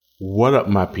What up,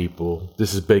 my people?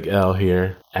 This is Big L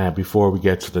here, and before we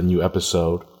get to the new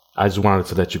episode, I just wanted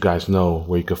to let you guys know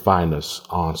where you can find us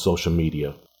on social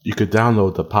media. You could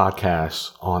download the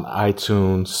podcast on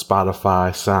iTunes, Spotify,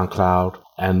 SoundCloud,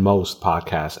 and most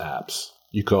podcast apps.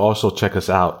 You could also check us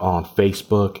out on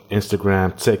Facebook,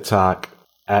 Instagram, TikTok,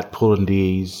 at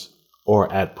Pullindees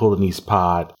or at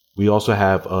Pullindeespod. We also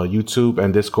have a YouTube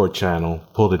and Discord channel,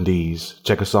 Pullindees.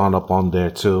 Check us on up on there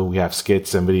too. We have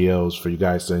skits and videos for you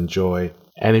guys to enjoy.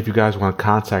 And if you guys want to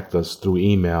contact us through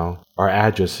email, our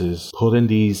address is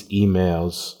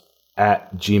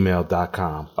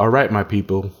pullindeesemails@gmail.com. All right, my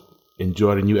people.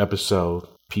 Enjoy the new episode.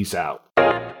 Peace out.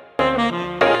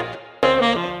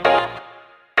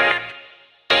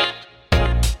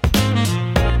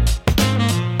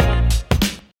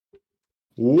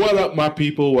 What up, my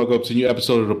people? Welcome to a new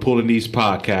episode of the Pullindees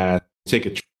podcast. Take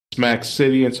a trip to Smack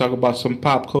City and talk about some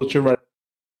pop culture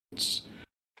references.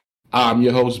 I'm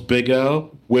your host, Big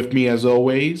L. With me, as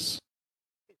always,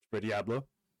 for Diablo.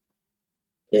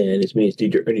 And it's me, it's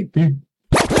DJ Ernie B.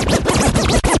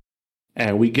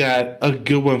 And we got a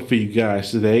good one for you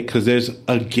guys today because there's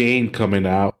a game coming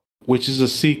out, which is a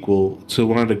sequel to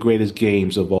one of the greatest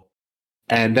games of all.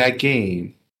 And that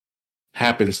game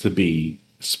happens to be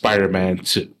Spider-Man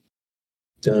 2.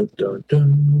 Dun, dun,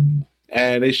 dun.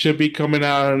 And it should be coming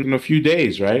out in a few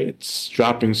days, right? It's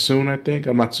dropping soon, I think.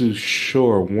 I'm not too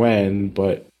sure when,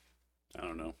 but I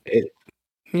don't know.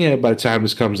 By the time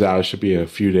this comes out, it should be a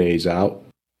few days out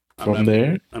from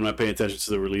there. I'm not paying attention to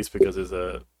the release because it's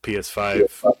a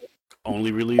PS5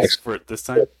 only release for it this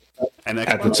time. And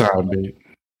at the time,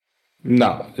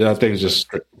 no, that thing's just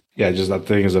that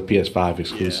thing is a PS5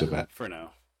 exclusive for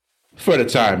now. For the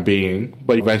time being,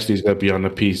 but eventually it's going to be on the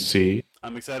PC.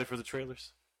 I'm excited for the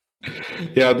trailers.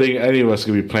 Yeah, I think any of us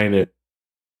could be playing it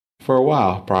for a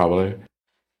while, probably.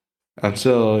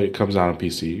 Until it comes out on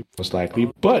PC, most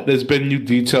likely. But there's been new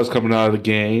details coming out of the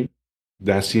game.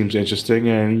 That seems interesting,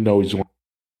 and he's one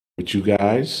with you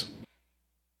guys.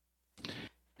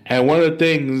 And one of the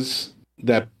things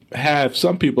that have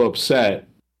some people upset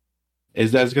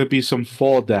is that there's going to be some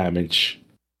fall damage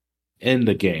in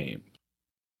the game.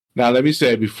 Now, let me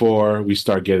say before we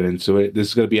start getting into it, this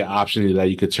is going to be an option that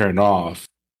you could turn off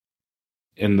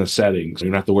in the settings. You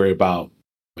don't have to worry about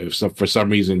if for some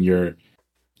reason you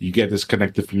get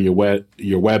disconnected from your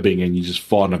webbing and you just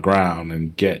fall on the ground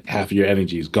and get half of your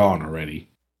energy is gone already.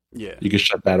 Yeah, you can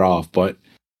shut that off. But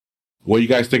what are you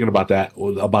guys thinking about that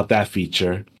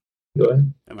feature? Go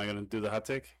ahead. Am I going to do the hot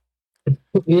take?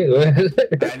 Yeah, go ahead.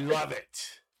 I love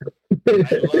it.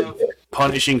 I love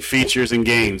punishing features in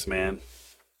games, man.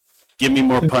 Give me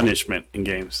more punishment in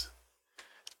games.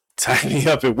 Tie me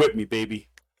up and whip me, baby.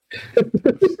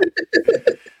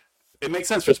 It makes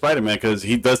sense for Spider-Man because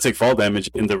he does take fall damage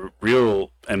in the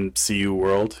real MCU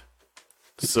world.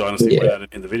 So honestly, why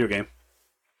not in the video game?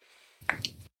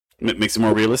 It makes it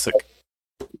more realistic.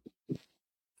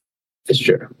 It's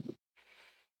true.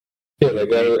 Yeah,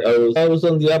 like I was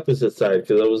on the opposite side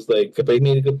because I was like, but he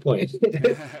made a good point.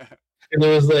 And it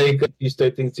was like you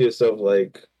start thinking to yourself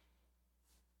like.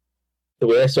 The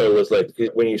way I saw it was like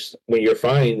when you're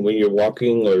fine, when you're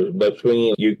walking or web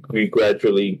swinging, you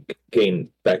gradually gain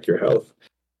back your health.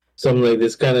 Something like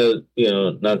this kind of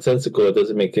nonsensical. It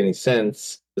doesn't make any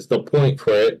sense. There's no point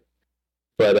for it.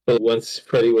 But once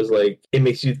Freddy was like, it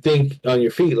makes you think on your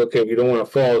feet. Okay, you don't want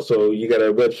to fall, so you got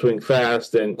to web swing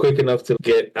fast and quick enough to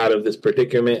get out of this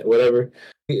predicament. Whatever.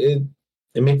 It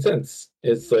makes sense.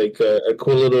 It's like a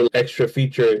cool little extra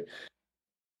feature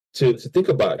to think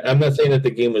about. I'm not saying that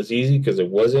the game was easy because it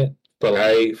wasn't, but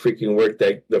I freaking worked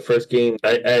that the first game.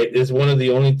 I is one of the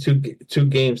only two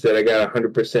games that I got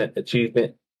 100%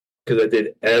 achievement because I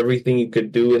did everything you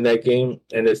could do in that game.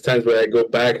 And there's times where I go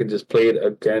back and just play it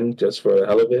again just for the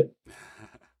hell of it.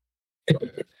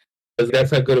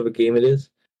 That's how good of a game it is.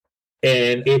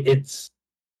 And it's.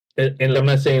 And I'm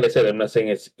not saying, like I said, I'm not saying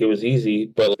it was easy,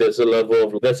 but there's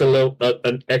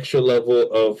an extra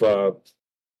level of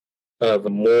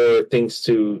more things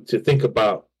to think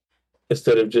about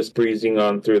instead of just breezing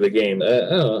on through the game. I don't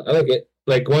know. I like it.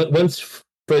 Like once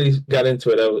Freddy got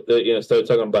into it, I started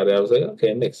talking about it. I was like,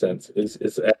 okay, it makes sense. It's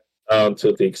to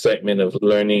the excitement of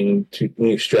learning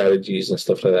new strategies and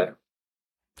stuff like that.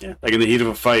 Yeah, like in the heat of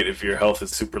a fight, if your health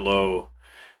is super low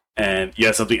and you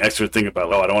have something extra to think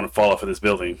about, I don't want to fall off of this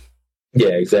building.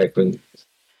 Yeah, exactly.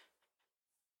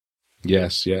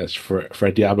 Yes.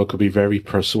 For Diablo could be very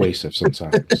persuasive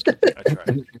sometimes. I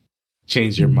try.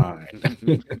 Change your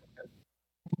mind.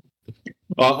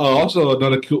 Also,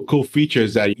 another cool feature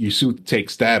is that your suit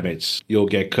takes damage. You'll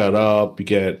get cut up, you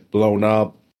get blown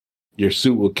up. Your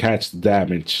suit will catch the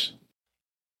damage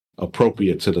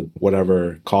appropriate to the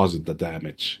whatever causes the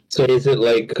damage. So is it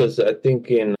like, because I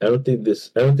don't think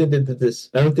this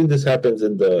happens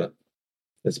in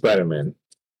Spider-Man,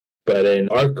 but in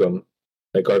Arkham,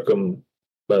 like the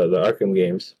Arkham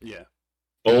games, Yeah.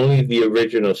 only the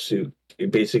original suit.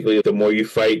 Basically, the more you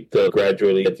fight, the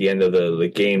gradually at the end of the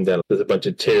game, that there's a bunch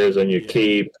of tears on your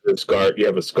cape, you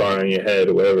have a scar on your head,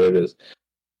 or whatever it is.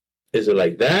 Is it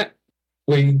like that,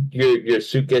 where your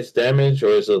suit gets damaged, or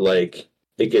is it like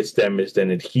it gets damaged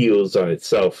and it heals on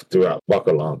itself throughout walk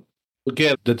along?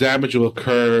 Again, the damage will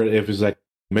occur if it's like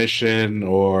mission,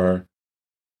 or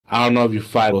I don't know if you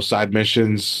fight those side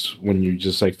missions when you're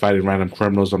just like fighting random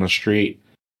criminals on the street.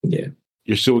 Yeah.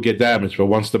 Your suit will get damaged, but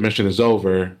once the mission is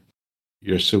over,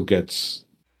 your suit gets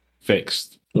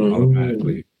fixed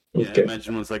automatically. Yeah, Okay.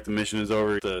 imagine once like the mission is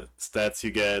over, the stats you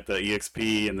get, the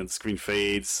EXP, and then the screen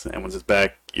fades, and once it's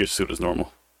back, your suit is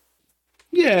normal.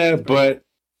 Yeah, but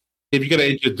if you're gonna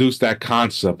introduce that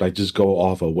concept, like just go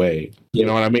all the way. You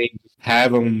know what I mean?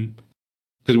 Have him,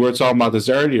 because we were talking about this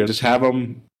earlier. Just have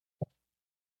him.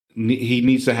 He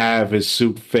needs to have his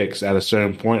suit fixed at a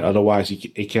certain point, otherwise he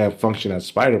can't function as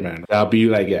Spider-Man. I'll be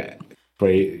like, yeah,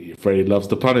 Freddy loves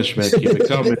the punishment. Keep it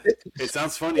coming. It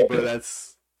sounds funny, but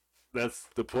that's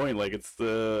the point. Like it's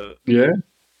the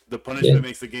punishment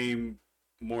makes the game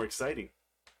more exciting.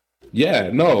 Yeah,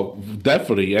 no,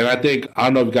 definitely. And I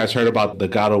don't know if you guys heard about the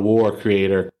God of War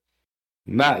creator,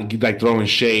 not like throwing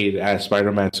shade at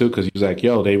Spider-Man 2, because he was like,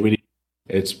 yo,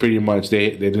 it's pretty much,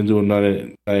 they didn't do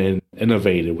nothing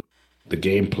innovative with the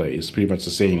gameplay. It's pretty much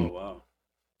the same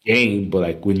game, but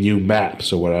like with new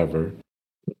maps or whatever.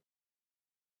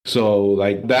 So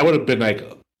like that would have been like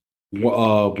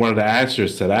one of the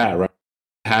answers to that, right?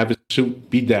 Have his suit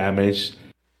be damaged,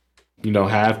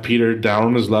 have Peter down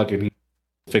on his luck and he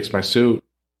fix my suit.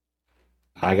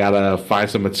 I gotta find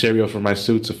some material for my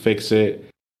suit to fix it,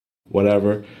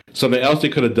 whatever. Something else they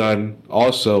could have done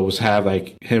also was have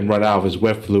like him run out of his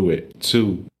web fluid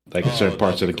too, like in certain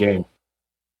parts of the game.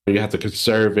 You have to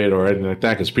conserve it or anything like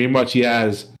that, because pretty much he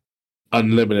has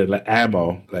unlimited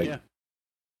ammo. And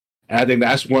I think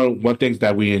that's one thing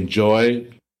that we enjoy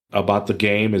about the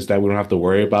game, is that we don't have to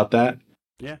worry about that.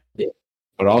 Yeah.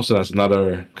 But also that's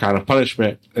another kind of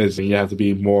punishment, is you have to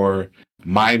be more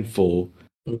mindful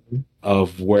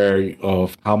of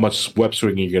how much web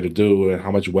swinging you're going to do and how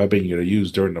much webbing you're going to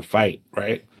use during the fight,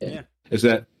 right? Yeah.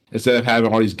 Instead of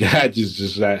having all these gadgets,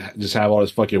 just have all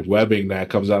this fucking webbing that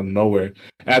comes out of nowhere.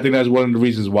 And I think that's one of the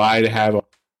reasons why they have a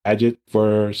gadget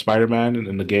for Spider-Man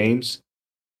in the games,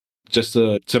 just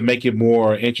to make it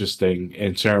more interesting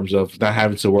in terms of not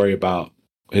having to worry about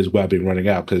his webbing running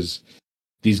out, because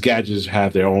these gadgets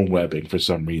have their own webbing for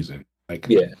some reason.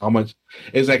 How much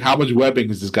webbing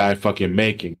is this guy fucking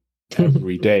making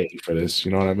every day for this?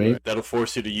 You know what I mean? That'll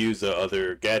force you to use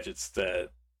other gadgets that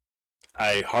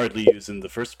I hardly use in the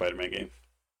first Spider-Man game.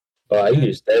 Oh, I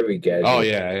used every gadget. Oh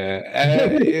yeah.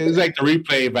 It's like the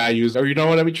replay values. Or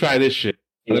let me try this shit.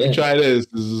 Let me try this.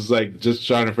 This is like just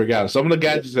trying to figure out some of the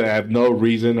gadgets that have no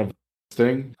reason of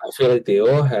thing. I feel like they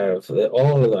all have.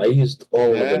 I used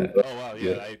all of them. Oh wow,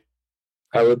 yeah.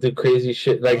 I would do crazy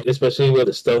shit, like especially with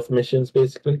the stealth missions,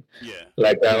 basically. Yeah.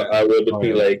 Like I would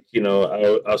be like,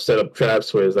 I'll set up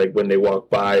traps where it's like when they walk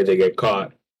by, they get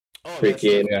caught.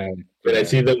 Freaking. When I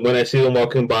see them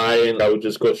walking by, and I would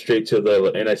just go straight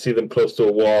to and I see them close to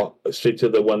a wall, straight to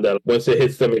the one that once it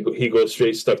hits them, he goes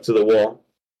straight stuck to the wall.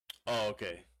 Oh,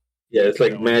 okay. Yeah, it's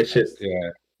like mad shit. Yeah.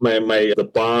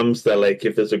 The bombs that, like,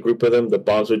 if there's a group of them, the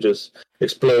bombs would just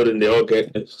explode and they all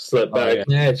get swept back.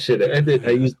 Yeah, shit.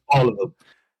 I used all of them.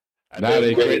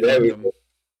 They're great.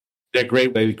 They're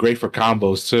great. They're great for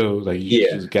combos too. Like you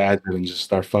just gadget and just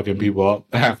start fucking people up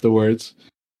afterwards.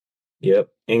 Yep.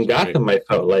 In Gotham, I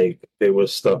felt like there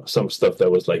was some stuff that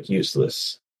was like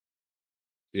useless.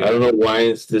 Yeah. I don't know why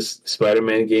it's this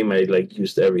Spider-Man game I like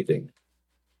used everything.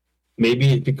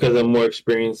 Maybe because I'm more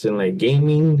experienced in like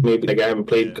gaming. Maybe like I haven't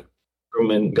played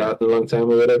in Gotham in a long time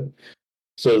or whatever.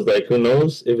 So it's like, who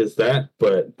knows if it's that?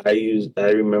 But I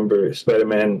remember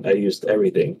Spider-Man. I used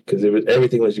everything because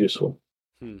everything was useful.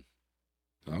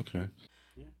 Okay.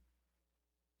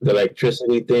 The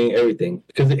electricity thing, everything.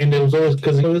 And there was always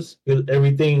because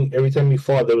everything. Every time you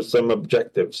fought, there was some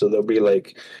objective. So there'll be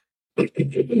like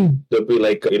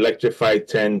electrify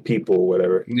 10 people, or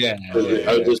whatever. Yeah. I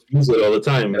would just use it all the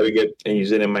time. I would get and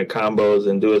use it in my combos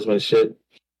and do as much shit.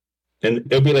 And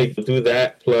it'll be like do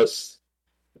that plus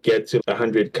get to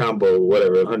 100 combo,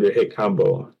 whatever, 100 hit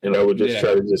combo, and I would just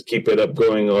try to just keep it up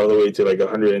going all the way to like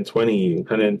 120,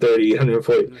 130,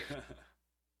 140.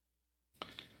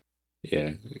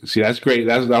 Yeah, see, that's great.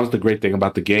 That was the great thing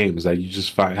about the game, is that you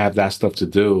just have that stuff to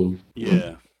do.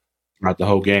 Yeah, throughout the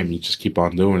whole game. You just keep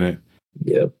on doing it.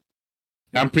 Yep.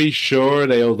 I'm pretty sure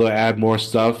they'll add more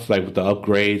stuff like with the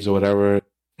upgrades or whatever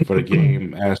for the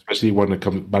game, and especially when it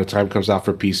comes by the time it comes out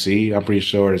for PC. I'm pretty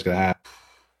sure it's gonna have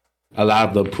a lot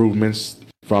of the improvements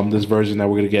from this version that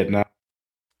we're gonna get now.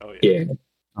 Oh Yeah.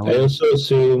 I also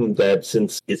assume that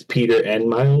since it's Peter and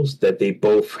Miles, that they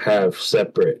both have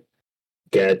separate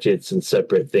gadgets and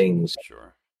separate things,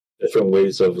 Sure. different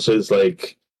ways of. So it's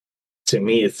like, to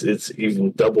me, it's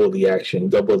even double the action,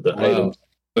 double the items.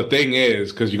 The thing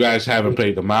is, because you guys haven't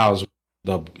played the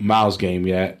Miles game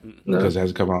yet, because it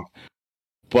hasn't come out.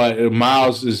 But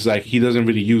Miles is like, he doesn't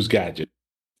really use gadgets.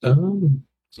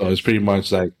 So it's pretty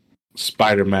much like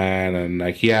Spider-Man, and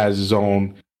like he has his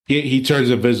own. He turns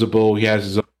invisible. He has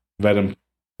his own venom,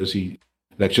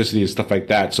 electricity and stuff like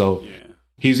that. So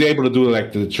he's able to do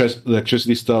like the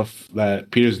electricity stuff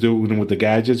that Peter's doing with the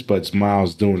gadgets, but it's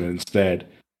Miles doing it instead.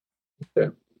 Yeah.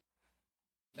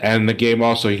 And the game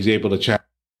also, he's able to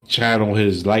channel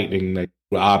his lightning like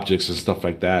with objects and stuff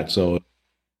like that. So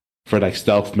for like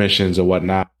stealth missions or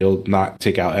whatnot, he'll not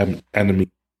take out enemy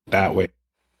that way.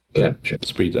 Yeah,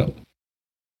 it's pretty dope.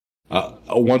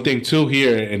 One thing too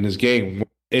here in this game,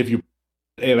 if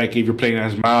you're playing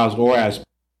as Miles or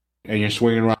and you're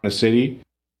swinging around the city,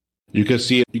 you can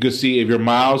see if you're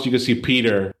Miles, you can see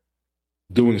Peter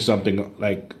doing something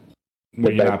like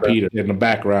when you're not Peter in the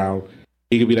background.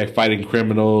 He could be like fighting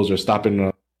criminals or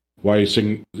stopping while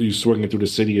you're swinging through the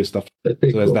city and stuff. So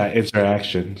there's that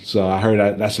interaction. So I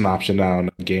heard that's an option now in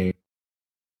the game.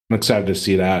 I'm excited to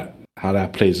see how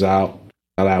that plays out,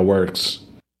 how that works.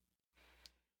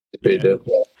 Yeah.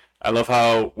 I love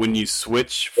how when you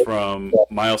switch from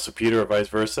Miles to Peter or vice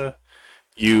versa,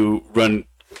 you run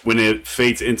when it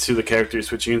fades into the character you're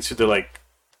switching into. They're like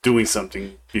doing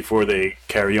something before they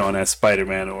carry on as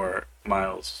Spider-Man or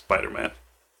Miles Spider-Man.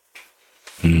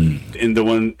 In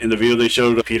the video they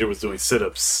showed, Peter was doing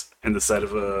sit-ups on the side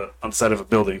of a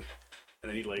building, and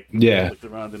then he looked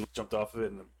around and jumped off of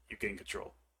it, and you gain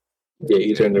control. Yeah,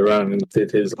 he turned around and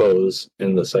did his pose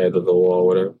in the side of the wall, or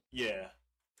whatever. Yeah,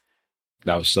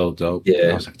 that was so dope. Yeah,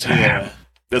 I was like, damn.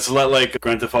 That's a lot like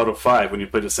Grand Theft Auto 5 when you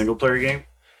play the single player game.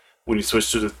 When you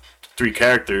switch to the 3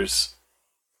 characters,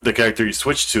 the character you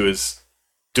switch to is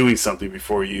doing something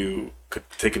before you could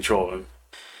take control of him.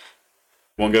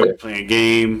 One guy was playing a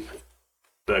game,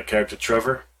 the character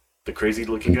Trevor, the crazy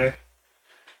looking guy.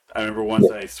 I remember once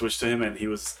I switched to him and he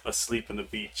was asleep on the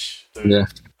beach. The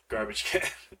garbage can.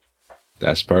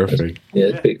 That's perfect. Yeah,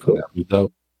 it's pretty cool. That'd be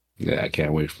dope. Yeah, I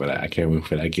can't wait for that. I can't wait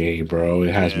for that game, bro.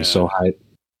 It has me so hyped.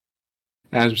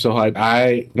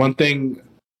 One thing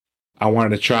I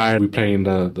wanted to try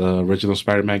replaying the original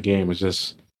Spider-Man game is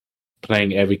just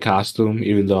playing every costume,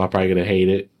 even though I'm probably gonna hate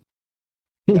it.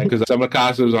 Because some of the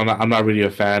costumes I'm not really a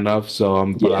fan of, so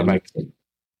I'm like,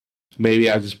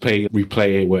 maybe I just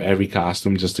replay it with every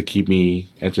costume just to keep me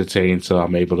entertained, so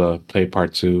I'm able to play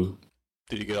part 2.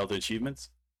 Did you get all the achievements?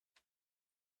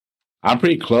 I'm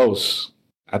pretty close.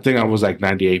 I think I was like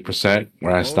 98%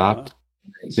 where I stopped.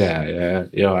 Nice. Yeah.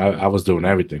 Yo, I was doing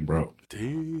everything, bro.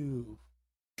 Damn.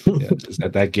 Just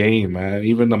at that game, man.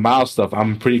 Even the Miles stuff,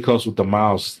 I'm pretty close with the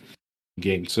Miles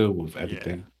game too, with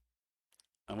everything. Yeah.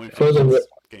 I'm waiting for the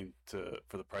game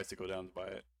for the price to go down to buy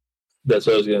it. That's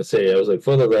what I was gonna say. I was like,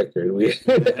 for the record, we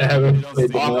haven't.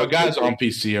 All guys are on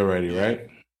PC already, right?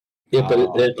 Yeah, but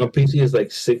on PC is like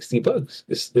 $60.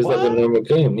 It's like a normal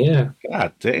game. Yeah.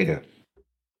 God damn.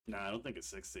 Nah, I don't think it's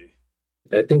 60.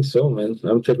 I think so, man.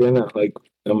 I'm checking it out. Like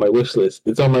on my wish list.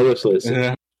 It's on my wish list.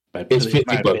 Yeah. It's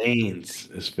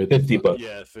 $50. It's $50.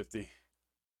 Yeah, 50.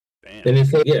 Damn. And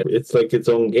it's like its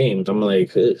own game. I'm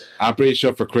like, ugh. I'm pretty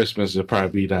sure for Christmas it'll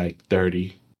probably be like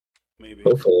 30. Maybe.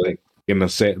 Hopefully. Like in the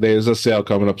sale, there's a sale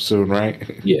coming up soon,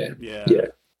 right? Yeah.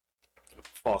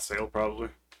 Fall sale probably.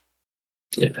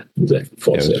 Yeah, exactly.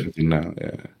 Fall sale. Now,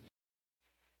 yeah.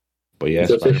 But yeah,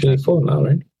 it's officially fall now,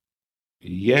 right?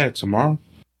 Yeah, tomorrow.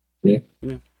 Yeah.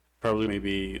 Probably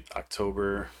maybe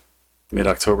October,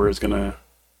 mid-October is gonna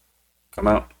come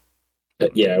out.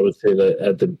 Yeah, I would say that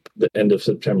at the end of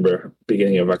September,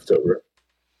 beginning of October,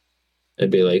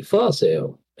 it'd be like fall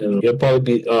sale, and it'll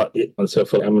probably be on sale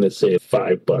for, I'm gonna say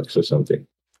 $5 or something.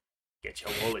 Get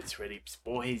your wallets ready,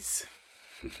 boys.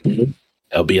 Mm-hmm.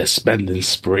 It'll be a spending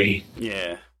spree.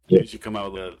 Yeah. You should come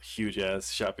out with a huge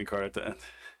ass shopping cart at the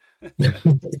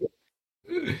end.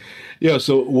 Yo,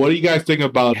 so what do you guys think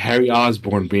about Harry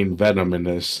Osborn being Venom in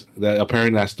this?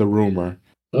 Apparently that's the rumor.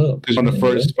 Because on the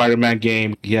first Spider-Man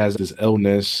game, he has this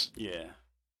illness. Yeah.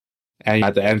 And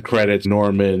at the end credits,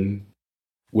 Norman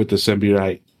with the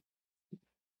symbiote.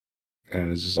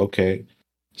 And it's just, okay.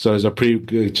 So there's a pretty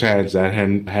good chance that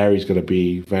Harry's going to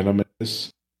be Venom in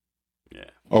this.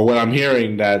 or what I'm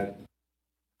hearing, that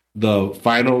the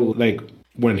final, like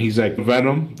when he's like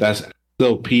Venom, that's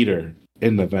still Peter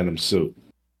in the Venom suit.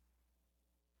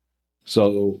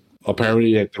 So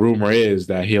apparently, like, the rumor is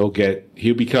that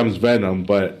he becomes Venom,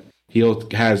 but he'll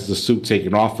has the suit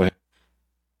taken off of him,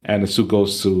 and the suit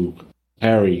goes to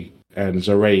Harry, and it's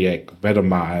already like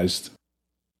venomized,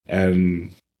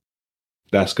 and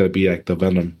that's gonna be like the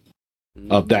Venom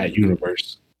of that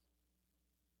universe.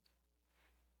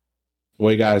 What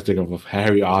do you guys think of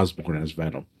Harry Osborn as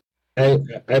Venom?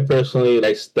 I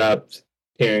personally stopped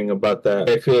caring about that.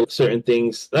 I feel certain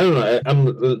things, I don't know,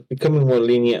 I'm becoming more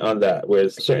lenient on that, where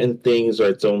certain things are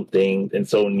its own thing,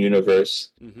 its own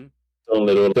universe, own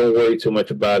little, don't worry too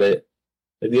much about it.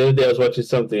 Like the other day I was watching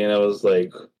something and I was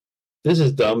like, this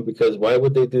is dumb because why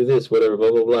would they do this? Whatever,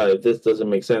 blah, blah, blah. If this doesn't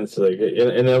make sense. Like,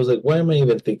 and I was like, why am I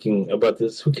even thinking about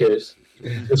this? Who cares?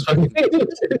 It's fine.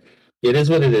 It is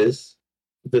what it is.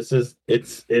 It is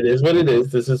what it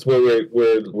is. This is where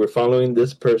we're following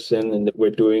this person and we're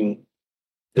doing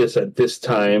this at this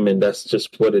time, and that's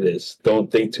just what it is.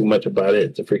 Don't think too much about it.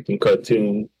 It's a freaking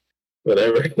cartoon,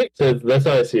 whatever. So that's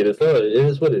how I see it. It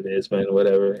is what it is, man.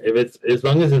 Whatever. If it's, as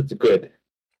long as it's good.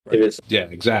 If it's, yeah,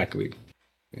 exactly.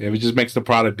 If it just makes the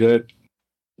product good,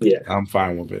 yeah, I'm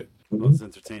fine with it. Well, it's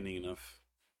entertaining enough.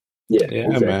 Yeah,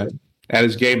 exactly. Man. And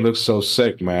this game looks so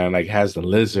sick, man. Like, has the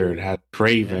Lizard, has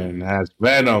Kraven, has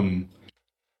Venom.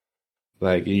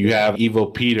 Like, you have Evil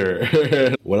Peter.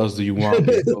 What else do you want?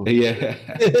 Yeah.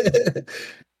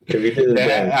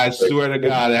 I swear to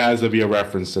God, it has to be a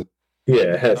reference to.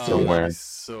 Yeah, it has to somewhere.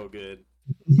 So good.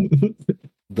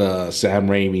 The Sam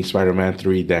Raimi Spider-Man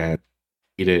 3 that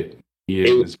he did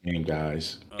this game,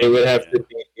 guys. It would have to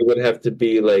be. It would have to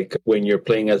be like when you're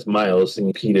playing as Miles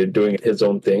and Peter doing his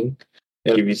own thing.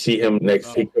 And if you see him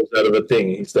next, he comes out of a thing,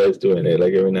 he starts doing it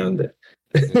like every now and then.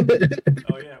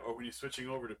 Oh yeah, or when you're switching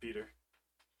over to Peter.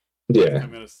 Yeah.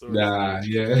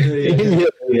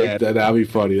 Yeah. That'd be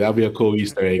funny. That'd be a cool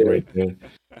Easter egg right there.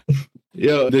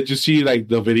 Yo, did you see like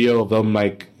the video of them?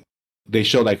 Like, they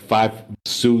show like 5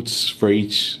 suits for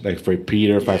each, like for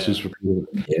Peter, 5 suits for Peter.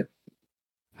 Yeah.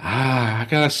 I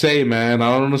gotta say, man,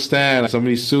 I don't understand. Some of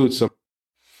these suits are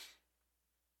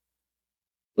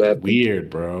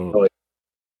weird, bro. Oh,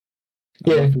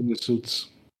 yeah, the suits.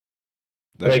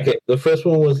 Like the first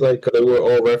one was like they were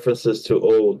all references to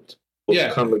old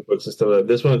comic books and stuff like that.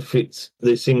 This one fits.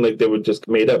 They seem like they were just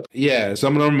made up. Yeah,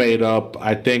 some of them are made up.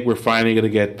 I think we're finally gonna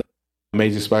get the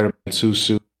Amazing Spider-Man 2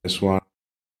 suit. This one,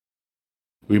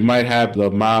 we might have the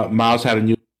Miles had a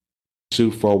new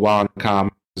suit for a while in the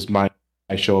comics. This might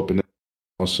show up in it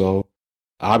also.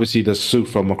 Obviously, the suit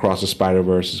from Across the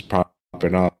Spider-Verse is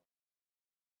popping up.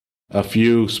 A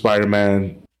few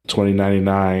Spider-Man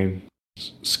 2099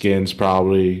 skins,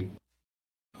 probably.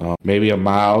 Maybe a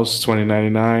Miles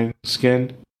 2099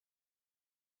 skin.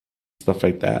 Stuff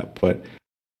like that. But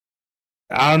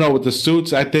I don't know. With the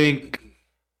suits, I think,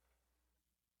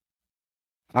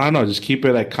 I don't know. Just keep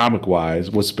it like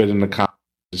comic-wise. What's been in the comics,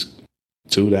 just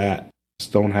do that.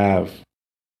 Just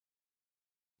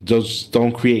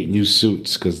don't create new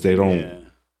suits because they don't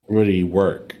really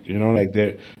work. You know, like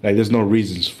there's no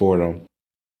reasons for them.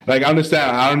 Like, I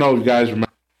understand. I don't know if you guys remember.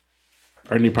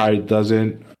 Ernie probably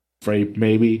doesn't.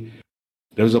 Maybe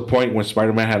there was a point when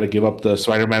Spider-Man had to give up the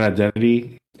Spider-Man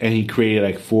identity, and he created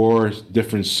like 4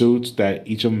 different suits that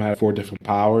each of them had 4 different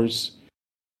powers.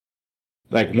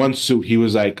 Like, one suit, he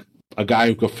was like a guy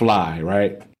who could fly,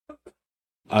 right?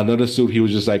 Another suit, he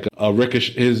was just like a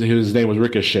Ricochet. His name was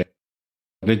Ricochet.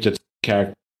 Ninja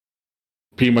character.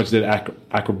 Pretty much did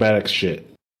acrobatic shit.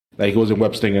 Like, he wasn't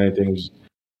web slinging anything.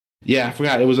 I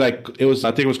forgot. I think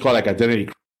it was called like Identity.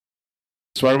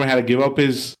 Spider-Man had to give up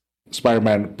his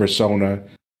Spider-Man persona,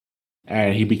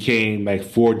 and he became like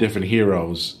 4 different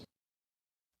heroes.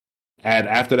 And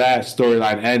after that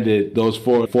storyline ended, those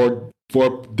four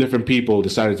different people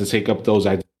decided to take up those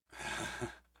like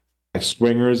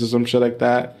Springers or some shit like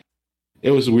that.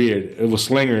 It was weird. It was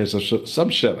Slingers or some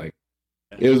shit like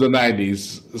that. It was the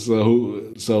 90s,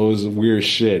 so it was weird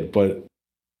shit. But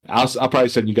I'll probably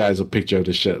send you guys a picture of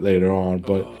the shit later on.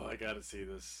 But I gotta see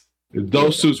this.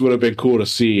 Those suits would have been cool to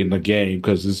see in the game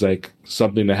because it's like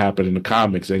something that happened in the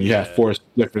comics, and you have 4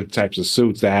 different types of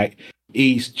suits that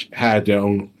each had their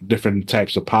own different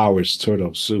types of powers to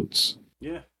those suits.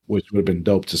 Yeah, which would have been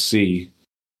dope to see.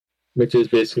 Which is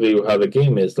basically how the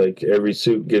game is. Like, every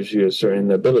suit gives you a certain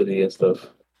ability and stuff.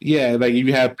 Yeah, like if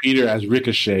you have Peter as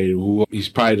Ricochet, who he's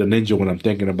probably the ninja when I'm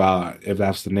thinking about, if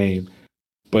that's the name.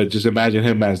 But just imagine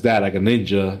him as that, like a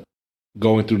ninja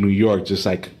going through New York, just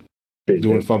like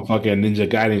doing fun fucking Ninja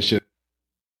Gaiden shit.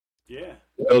 Yeah.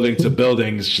 building to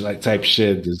buildings like type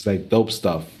shit. It's like dope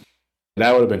stuff.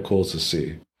 That would have been cool to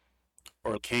see.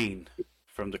 Or Kane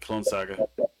from the Clone Saga.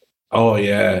 Oh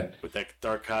yeah, with that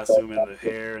dark costume and the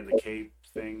hair and the cape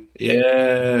thing.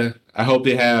 Yeah, I hope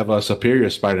they have a Superior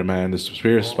Spider-Man. The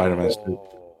Superior Spider-Man suit.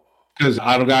 Because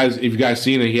I don't, guys. If you guys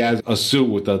seen it, he has a suit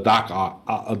with the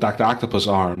Doctor Octopus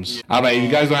arms. Yeah. I'm like, if you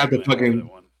guys don't have the fucking.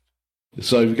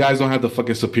 So if you guys don't have the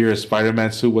fucking Superior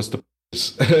Spider-Man suit, what's the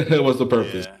purpose? What's the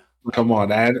purpose? Yeah. Come on,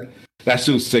 man. That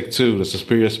suit's sick too. The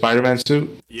Superior Spider-Man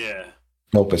suit. Yeah.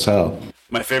 Dope as hell.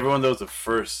 My favorite one though was the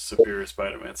first Superior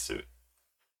Spider-Man suit.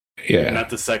 Yeah. Not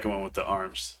the second one with the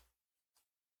arms.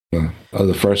 Oh,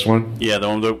 the first one? Yeah, the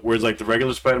one where it's like the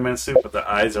regular Spider-Man suit, but the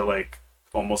eyes are like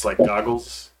almost like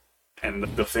goggles, and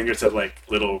the fingers have like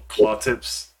little claw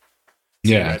tips.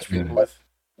 Yeah.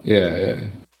 Yeah.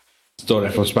 Stole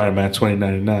that from Spider-Man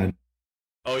 2099.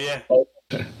 Oh, yeah.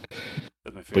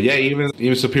 But yeah,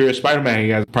 even Superior Spider-Man, he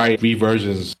has probably 3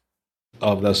 versions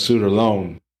of the suit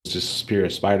alone. It's just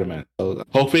Superior Spider-Man. So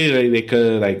hopefully they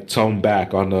could like tone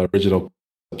back on the original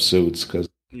suits, because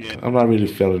I'm not really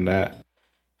feeling that.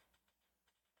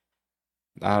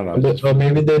 I don't know. Or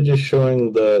maybe they're just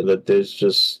showing that there's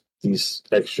just these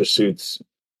extra suits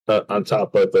on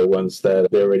top of the ones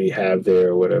that they already have there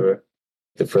or whatever.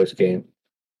 The first game.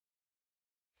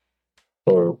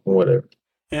 Or whatever.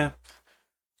 Yeah.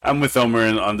 I'm with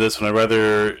Omer on this one. I'd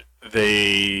rather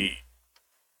they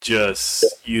just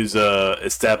use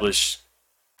established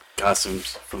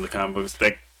costumes from the comic books.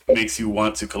 That makes you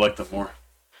want to collect them more.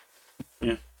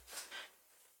 Yeah.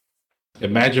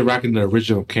 Imagine rocking the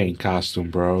original Kane costume,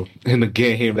 bro. In the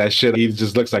game, that shit, he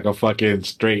just looks like a fucking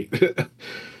straight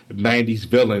 90s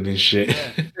villain and shit.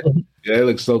 Yeah, it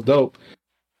looks so dope.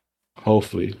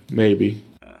 Hopefully, maybe.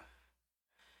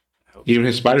 Even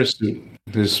his spider suit,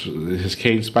 his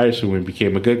Kane spider suit when he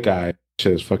became a good guy,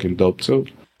 shit is fucking dope too.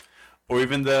 Or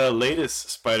even the latest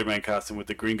Spider-Man costume with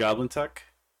the Green Goblin tuck.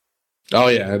 Oh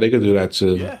yeah, they could do that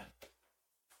too. Yeah.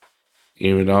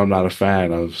 Even though I'm not a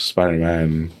fan of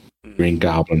Spider-Man, Green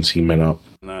Goblin teaming up.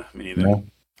 Nah, me neither. No.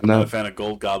 I'm not a fan of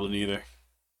Gold Goblin either.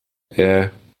 Yeah.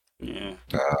 Yeah.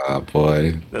 Oh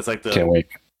boy. That's like Can't wait.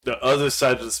 The other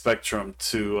side of the spectrum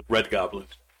to Red Goblin.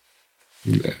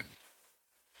 Yeah.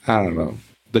 I don't know.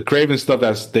 The Kraven stuff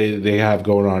that they have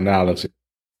going on now looks.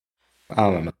 I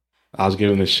don't know. I was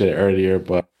giving this shit earlier,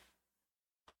 but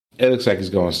it looks like it's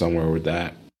going somewhere with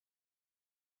that.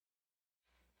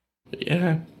 But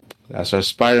yeah, that's our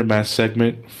Spider-Man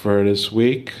segment for this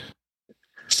week.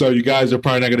 So you guys are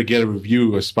probably not going to get a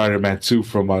review of Spider-Man 2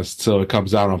 from us till it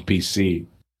comes out on PC.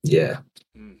 Yeah.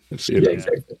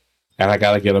 Exactly. And I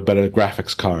got to get a better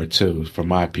graphics card too for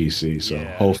my PC. So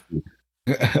hopefully.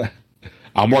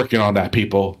 I'm working on that,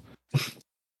 people.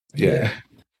 Yeah.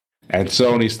 And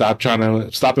Sony,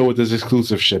 stop it with this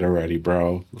exclusive shit already,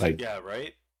 bro. Like, yeah,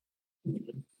 right?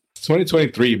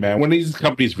 2023, man. When these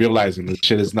companies realizing this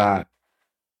shit is not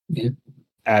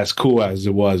as cool as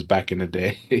it was back in the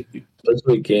day.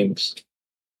 Especially games.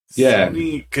 Yeah.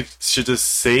 Sony should just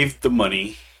save the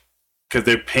money because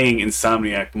they're paying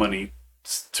Insomniac money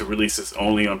to release this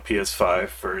only on PS5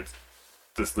 for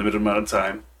this limited amount of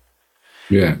time.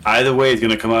 Yeah. Either way, it's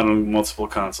going to come out on multiple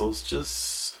consoles.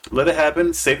 Just let it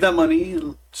happen. Save that money.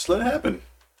 And just let it happen.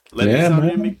 Let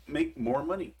Insomniac make more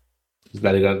money.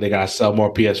 They got to sell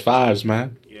more PS5s,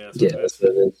 man. Yeah. Sell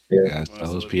those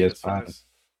PS5s.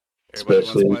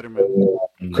 Especially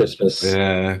Christmas.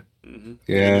 Yeah. Mm-hmm.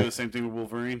 Yeah. Do the same thing with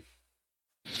Wolverine.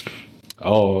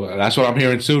 Oh, that's what I'm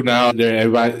hearing too now.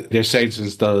 They're saying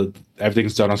since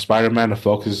everything's done on Spider-Man, the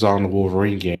focus is on the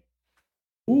Wolverine game.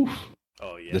 Oof.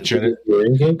 Oh yeah. The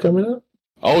Wolverine game coming out?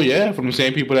 Oh yeah, from the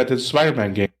same people that did the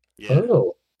Spider-Man game. Yeah.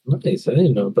 Oh, nice. I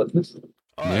didn't know about this.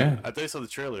 Oh, yeah. I thought you saw the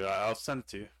trailer. I'll send it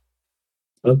to you.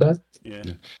 Okay. Yeah.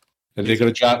 And they're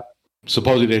gonna drop.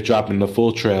 Supposedly they're dropping the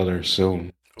full trailer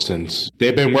soon. Since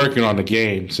they've been working on the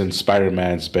game since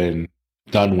Spider-Man's been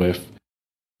done with.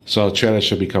 So the trailer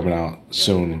should be coming out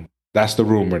soon. That's the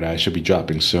rumor that it should be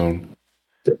dropping soon.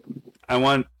 I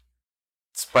want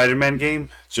Spider-Man game,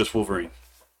 just Wolverine.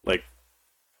 Like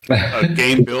a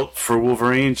game built for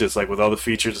Wolverine, just like with all the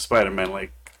features of Spider-Man,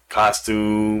 like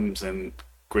costumes and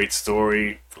great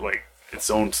story, like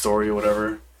its own story or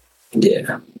whatever.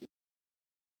 Yeah.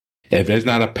 If there's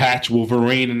not a patch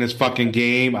Wolverine in this fucking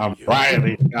game, I'm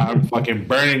rioting. I'm fucking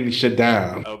burning this shit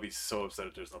down. I would be so upset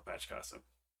if there's no patch costume.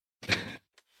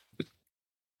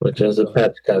 Which is a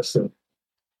patch costume?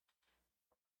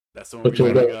 That's the one where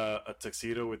you're wearing a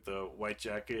tuxedo with the white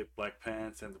jacket, black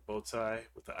pants, and the bow tie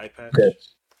with the eye patch.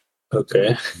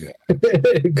 Okay.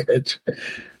 Good.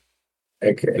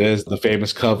 Okay. There's the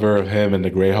famous cover of him and the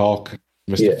Grey Hulk.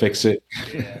 Mr. Fix It.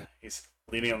 Yeah, he's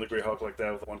leaning on the Grey Hulk like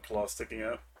that with one claw sticking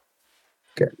out.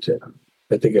 Gotcha.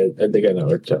 I think I know what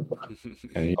you're talking about.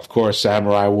 And of course,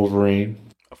 Samurai Wolverine.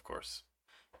 Of course.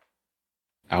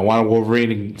 I want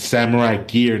Wolverine in samurai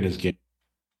gear in this game.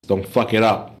 Don't fuck it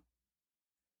up.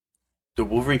 The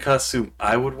Wolverine costume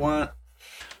I would want,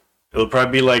 it would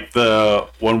probably be like the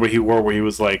one where he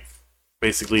was like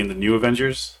basically in the New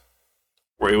Avengers,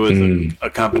 where it was a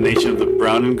combination of the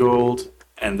brown and gold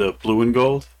and the blue and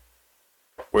gold.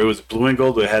 Where it was blue and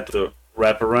gold, but it had the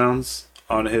wraparounds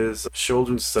on his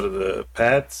shoulders instead of the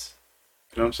pads.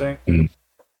 You know what I'm saying?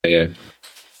 Yeah.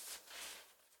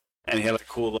 And he had like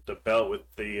the belt with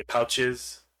the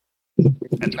pouches and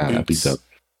the That'd be dope.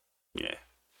 Yeah.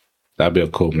 That'd be a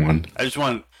cool one. I just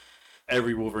want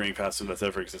every Wolverine costume that's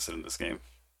ever existed in this game.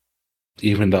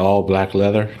 Even the all black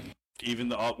leather?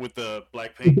 Even with the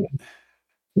black paint?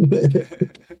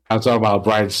 I'm talking about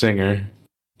Bryan Singer,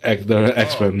 the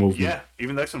X-Men movie. Yeah,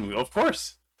 even the X-Men movie. Of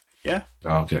course. Yeah.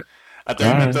 Oh, okay. I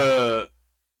think you meant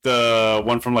the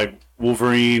one from like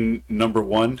Wolverine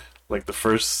 #1, like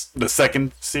the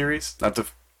second series, not the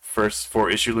first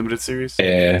 4-issue limited series.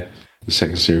 Yeah, the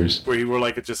second series. Where he wore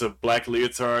like just a black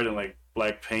leotard and like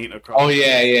black paint across. Oh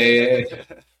yeah.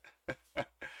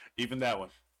 Even that one.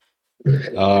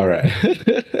 All right.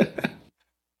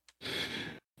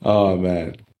 Oh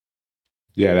man.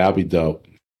 Yeah, that'll be dope.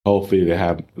 Hopefully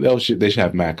they should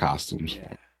have mad costumes.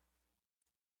 Yeah.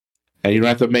 And you don't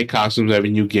have to make costumes every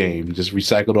new game. Just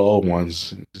recycle the old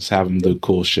ones. Just have them do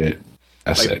cool shit.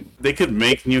 That's it. They could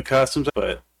make new costumes,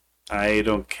 but I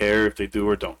don't care if they do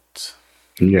or don't.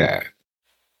 Yeah.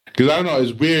 Because I don't know,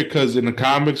 it's weird because in the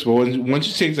comics, but once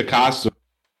you change the costume,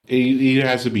 it either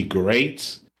has to be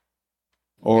great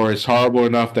or it's horrible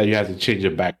enough that you have to change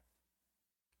it back.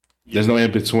 There's no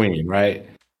in between, right?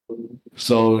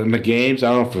 So in the games,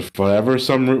 I don't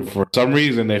know, for some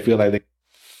reason they feel like they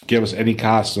give us any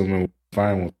costume and we're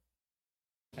fine with it.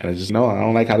 And I just know I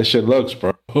don't like how this shit looks,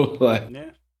 bro. Like,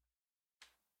 yeah.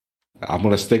 I'm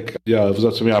gonna stick. If it was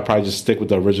up to me, I'd probably just stick with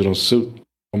the original suit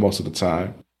most of the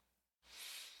time.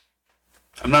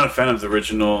 I'm not a fan of the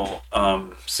original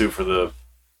suit for the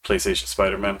PlayStation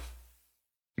Spider-Man.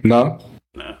 No?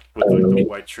 No, with like the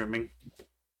white trimming.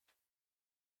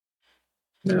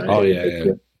 No, oh yeah.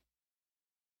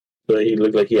 But he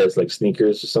looked like he has like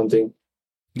sneakers or something.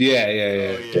 Yeah.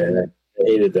 I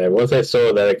hated that. Once I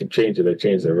saw that I could change it, I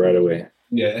changed it right away.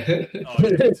 Yeah. Oh, yeah,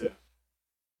 me too.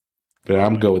 But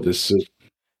I'm good with this suit.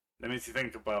 That makes you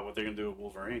think about what they're gonna do with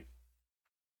Wolverine.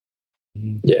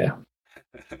 Yeah.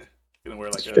 Gonna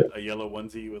wear like a yellow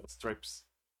onesie with stripes.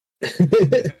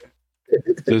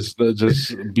 Just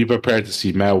be prepared to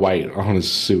see Matt White on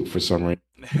his suit for some reason.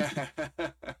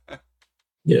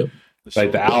 Yep.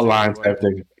 Like the outlines,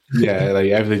 everything. Yeah,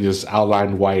 like everything just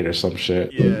outlined white or some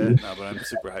shit. Yeah, no, but I'm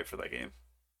super hyped for that game.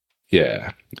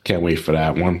 Yeah, can't wait for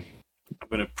that one. I'm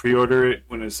gonna pre-order it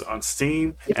when it's on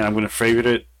Steam, and I'm gonna favorite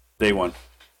it day one.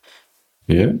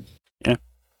 Yeah. I'm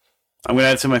gonna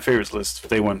add it to my favorites list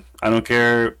day one. I don't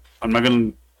care. I'm not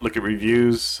gonna look at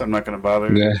reviews. I'm not gonna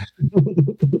bother. Yeah.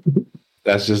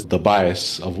 That's just the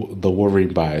bias of the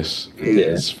Wolverine bias.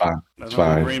 Yeah. It's fine. That's It's my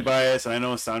fine. Wolverine bias, and I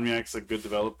know Insomniac's a good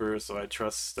developer, so I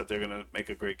trust that they're gonna make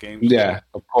a great game. Yeah,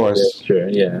 of course. Yeah, sure.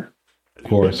 Yeah. Of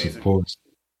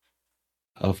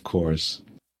course.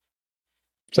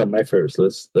 It's on my first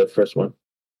list, the first one.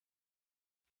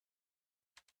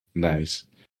 Nice.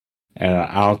 And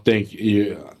I don't think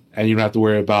you don't have to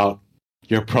worry about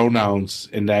your pronouns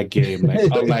in that game. Like,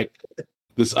 unlike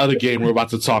this other game we're about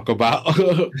to talk about.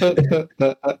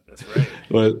 That's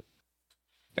right.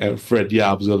 And Fred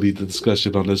Yob's gonna lead the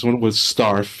discussion on this one with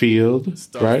Starfield,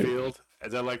 right? Starfield,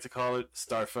 as I like to call it,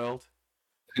 Starfeld.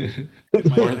 In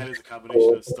my head is a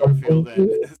combination of Starfield and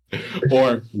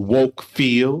or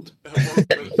Wokefield.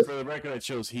 For the record, I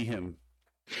chose him.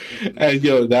 And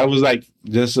that was like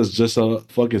just a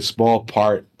fucking small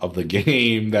part of the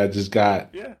game that just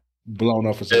got blown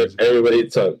up for some reason. Anybody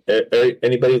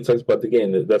who talks about the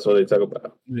game, that's what they talk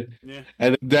about. Yeah.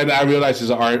 And then I realized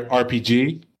it's an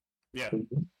RPG. Yeah.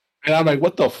 And I'm like,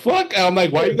 what the fuck? And I'm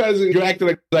like, why you're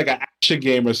acting like an action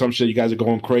game or some shit you guys are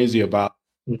going crazy about?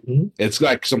 Mm-hmm. It's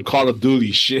like some Call of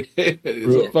Duty shit.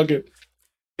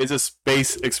 It's a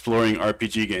space exploring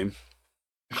RPG game.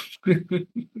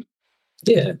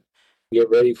 Yeah. Get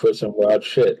ready for some wild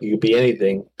shit. You could be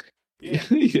anything. Yeah.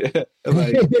 Yeah.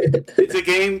 Like, it's a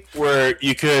game where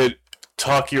you could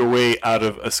talk your way out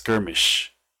of a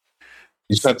skirmish.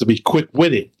 You just have to be quick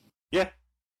with it. Yeah.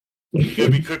 You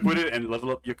gotta be quick with it and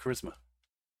level up your charisma.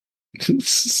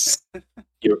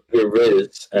 Your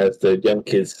Riz, as the young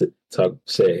kids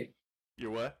say.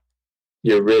 Your what?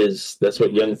 Your Riz. That's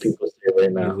what young people say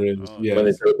right now. Riz, yeah. When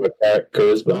they talk about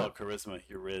charisma. Oh, charisma.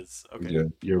 Your Riz. Okay. Yeah,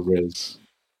 your Riz.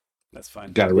 That's fine.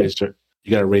 You gotta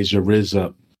raise your Riz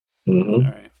up. Mm-hmm. All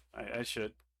right. I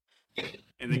should.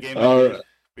 In the game,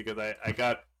 because I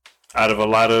got out of a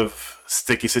lot of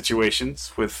sticky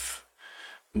situations with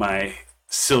my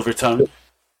silver tongue.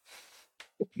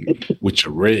 With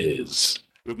your Riz.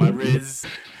 With my Riz.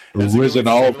 Riz and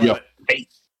all of your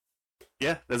face.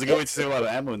 Yeah, that's a good way to save a lot of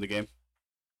ammo in the game.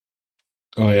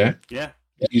 Oh, yeah? Yeah.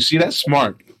 You see, that's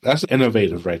smart. That's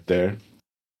innovative right there.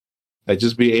 Like,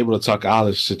 just be able to talk out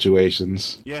of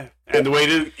situations. Yeah, and the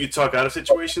way you talk out of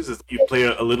situations is you play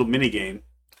a little mini game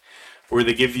where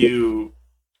they give you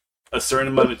a certain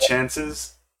amount of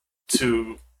chances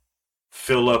to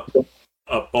fill up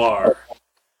a bar,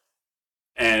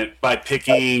 and by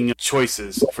picking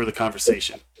choices for the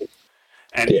conversation,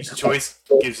 and each choice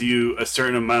gives you a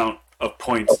certain amount of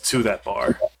points to that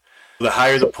bar. The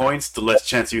higher the points, the less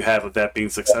chance you have of that being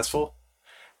successful,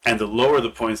 and the lower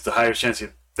the points, the higher chance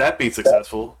of that being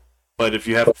successful. But if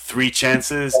you have 3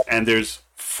 chances and there's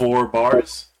 4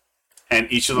 bars,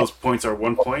 and each of those points are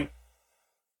 1 point,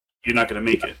 you're not going to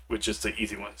make it with just the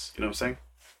easy ones. You know what I'm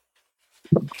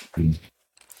saying?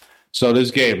 So this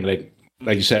game,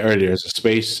 like you said earlier, is a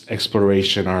space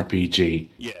exploration RPG.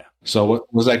 Yeah. So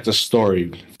what was like the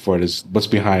story for this? What's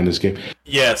behind this game?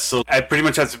 Yeah, so I pretty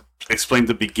much have to explain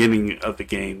the beginning of the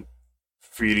game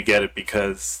for you to get it,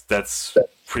 because that's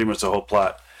pretty much the whole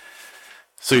plot.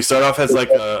 So you start off as like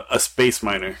a space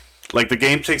miner. Like the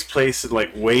game takes place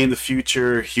like way in the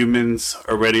future. Humans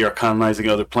already are colonizing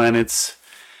other planets.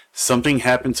 Something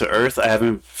happened to Earth. I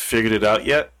haven't figured it out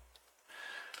yet.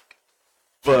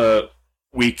 But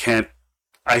we can't...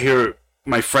 I hear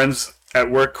my friends at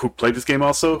work who played this game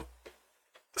also,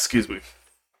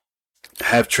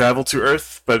 have traveled to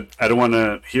Earth, but I don't want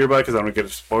to hear about it because I don't want to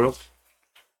get it spoiled.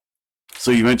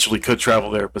 So you eventually could travel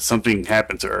there, but something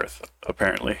happened to Earth,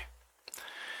 apparently.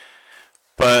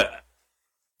 But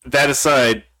that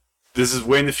aside, this is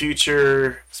way in the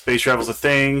future. Space travel's a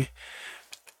thing.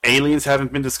 Aliens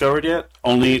haven't been discovered yet.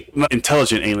 Only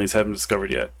intelligent aliens haven't been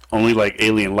discovered yet. Only like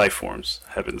alien life forms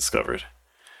have been discovered.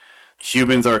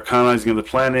 Humans are colonizing other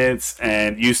planets,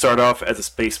 and you start off as a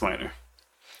space miner.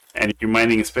 And you're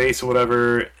mining in space or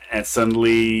whatever, and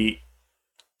suddenly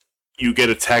you get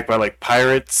attacked by like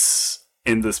pirates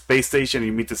in the space station.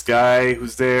 You meet this guy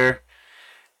who's there,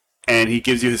 and he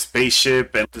gives you his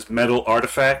spaceship and this metal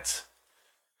artifact,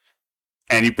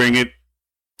 and you bring it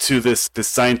to this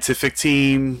scientific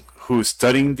team who's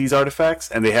studying these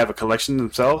artifacts, and they have a collection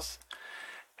themselves,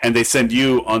 and they send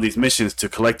you on these missions to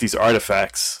collect these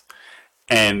artifacts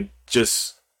and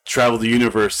just travel the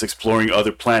universe exploring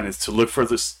other planets to look for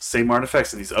the same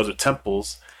artifacts in these other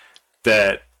temples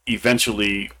that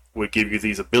eventually would give you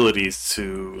these abilities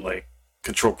to like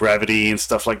control gravity and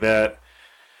stuff like that.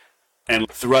 And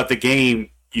throughout the game,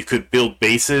 you could build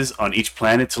bases on each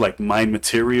planet to like mine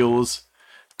materials,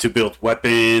 to build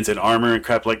weapons and armor and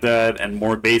crap like that, and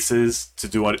more bases to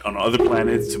do on other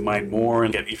planets to mine more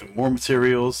and get even more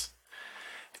materials,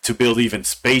 to build even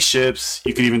spaceships.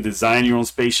 You could even design your own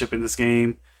spaceship in this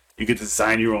game. You could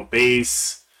design your own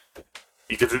base.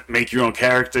 You could make your own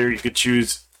character. You could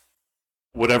choose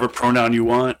whatever pronoun you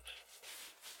want.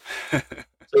 So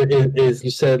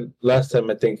you said last time,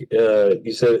 I think,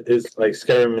 you said it's like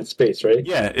Skyrim in space, right?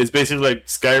 Yeah, it's basically like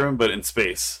Skyrim, but in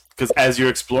space. Because as you're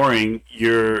exploring,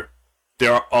 there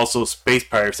are also space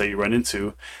pirates that you run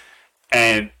into.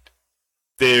 And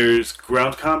there's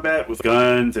ground combat with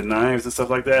guns and knives and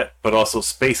stuff like that, but also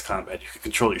space combat. You can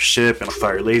control your ship and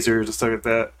fire lasers and stuff like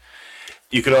that.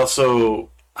 You could also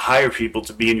hire people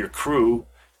to be in your crew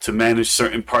to manage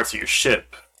certain parts of your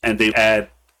ship, and they add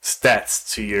stats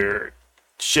to your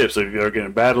ship. So if you ever get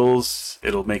in battles,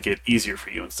 it'll make it easier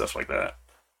for you and stuff like that.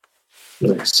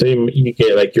 So you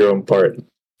get like your own part.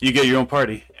 You get your own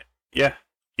party. Yeah.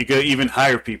 You could even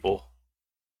hire people.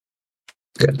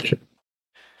 Gotcha.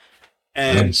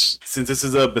 And Nice. since this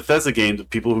is a Bethesda game, the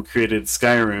people who created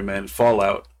Skyrim and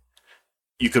Fallout,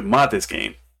 you could mod this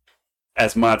game.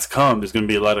 As mods come, there's going to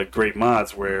be a lot of great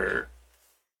mods where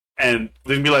you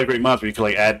can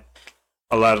like add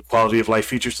a lot of quality of life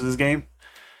features to this game.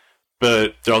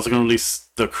 But they're also going to release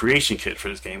the creation kit for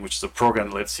this game, which is a program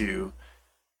that lets you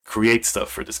create stuff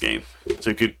for this game.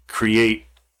 So you could create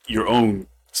your own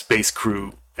space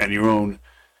crew and your own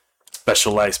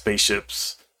specialized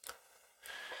spaceships.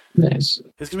 Nice.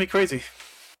 It's going to be crazy.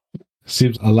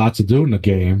 Seems a lot to do in the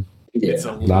game. Yeah. It's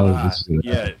a lot of lot. this is-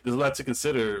 Yeah, there's a lot to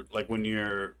consider like when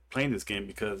you're playing this game,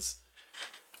 because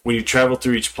when you travel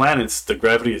through each planet, the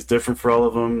gravity is different for all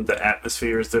of them. The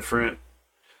atmosphere is different.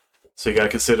 So you got to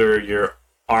consider your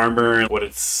armor and what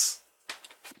it's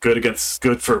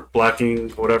good for blocking,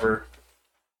 whatever.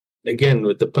 Again,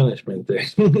 with the punishment thing.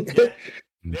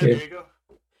 Yeah, there you go.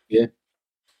 Yeah.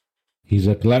 He's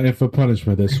a glutton for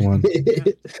punishment, this one.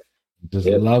 Just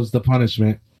loves the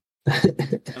punishment.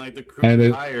 And like the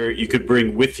crew hire, you could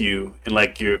bring with you, and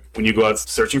like when you go out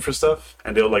searching for stuff,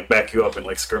 and they'll like back you up in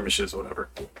like skirmishes or whatever.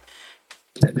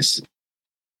 Nice.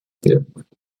 Yep.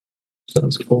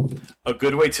 Sounds cool. A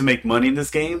good way to make money in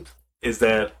this game is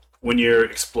that when you're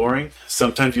exploring,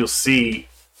 sometimes you'll see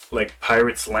like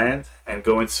pirates land and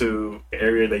go into the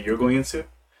area that you're going into.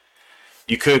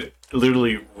 You could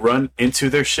literally run into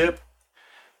their ship,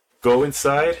 go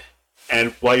inside,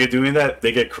 and while you're doing that,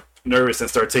 they get nervous and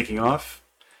start taking off.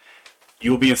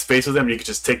 You'll be in space with them, and you can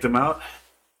just take them out,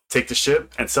 take the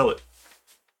ship, and sell it.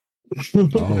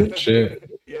 Oh, shit.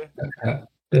 Yeah.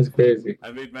 That's crazy.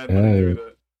 I made mad money doing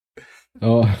that.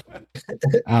 Oh,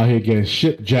 out here getting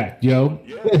shit jacked, yo.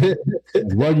 Yeah.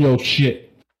 Run your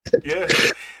shit. Yeah.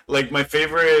 Like, my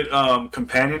favorite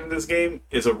companion in this game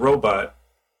is a robot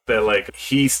that, like,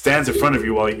 he stands in front of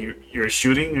you while you're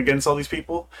shooting against all these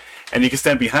people, and you can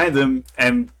stand behind them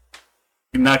and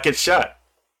not get shot.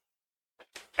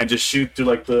 And just shoot through,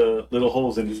 like, the little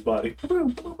holes in his body.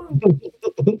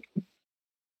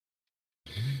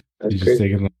 He's just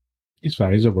taking. He's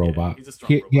fine. He's a robot. Yeah, he's a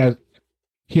strong robot.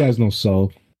 He has no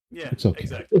soul. Yeah, it's okay.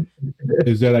 Exactly.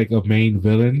 Is there like a main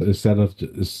villain instead of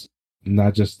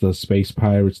not just the space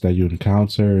pirates that you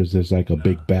encounter? Is there like a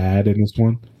big bad in this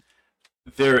one?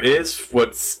 There is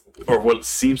what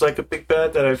seems like a big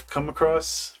bad that I've come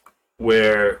across,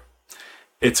 where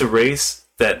it's a race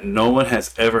that no one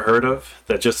has ever heard of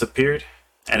that just appeared,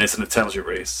 and it's an intelligent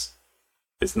race.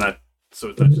 It's not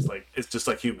just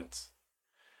like humans.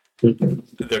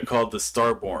 They're called the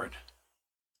Starborn,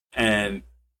 and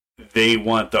they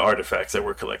want the artifacts that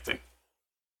we're collecting.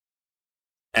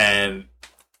 And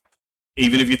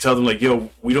even if you tell them, like, yo,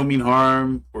 we don't mean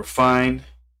harm, we're fine,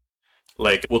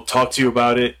 like, we'll talk to you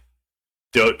about it,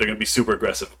 they're going to be super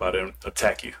aggressive about it and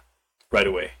attack you right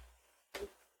away.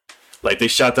 Like, they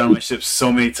shot down my ship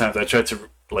so many times. I tried to,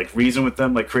 like, reason with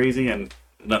them like crazy, and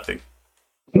nothing.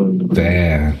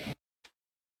 Damn.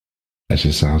 That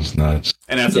just sounds nuts.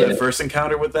 And after that first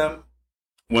encounter with them,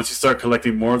 once you start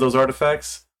collecting more of those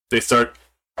artifacts, they start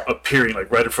appearing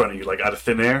like right in front of you, like out of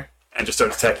thin air, and just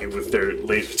start attacking with their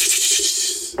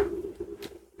lasers.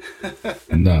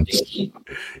 Nuts.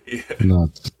 Yeah.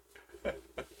 Nuts.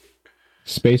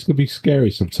 Space could be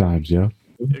scary sometimes, yo.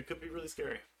 It could be really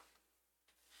scary.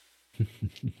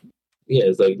 Yeah,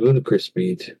 it's like ludicrous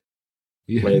speed.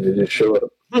 Yeah. When they just show up.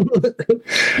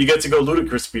 You get to go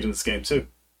ludicrous speed in this game too.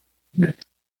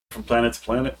 From planet to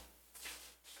planet.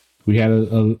 We had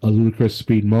a ludicrous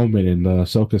speed moment in the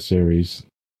Ahsoka series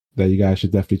that you guys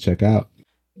should definitely check out.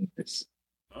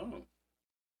 Oh.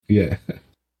 Yeah.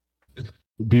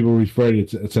 People refer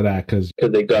to that because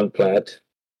they gone flat.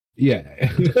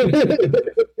 Yeah.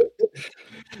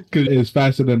 Because it's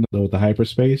faster than the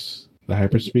hyperspace, the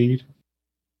hyperspeed.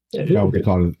 I forgot what they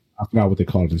call it. I forgot what they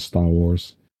call it in Star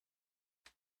Wars.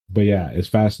 But yeah, it's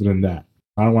faster than that.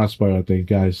 I don't want to spoil anything,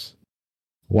 guys.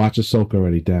 Watch Ahsoka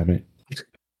already, damn it.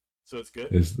 So it's good?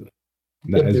 It's good.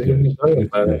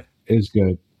 It's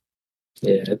good.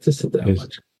 Yeah, it's just that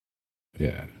much.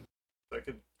 Yeah.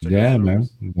 Yeah, man.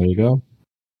 There you go.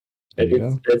 I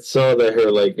saw that her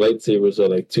like lightsabers are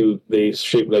like they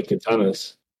shaped like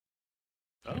katanas.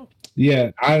 Oh.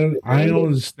 Yeah, I don't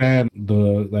understand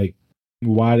the like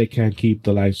why they can't keep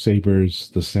the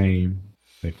lightsabers the same,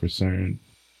 like for certain.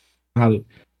 Let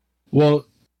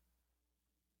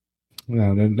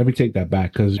me take that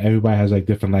back because everybody has like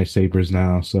different lightsabers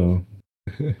now, so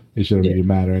it shouldn't really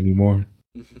matter anymore.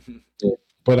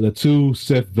 But the two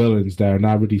Sith villains that are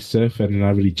not really Sith and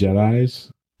not really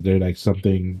Jedis, they're like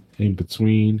something in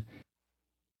between.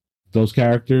 Those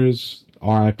characters,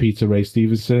 R.I.P. to Ray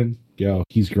Stevenson. Yo,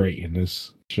 he's great in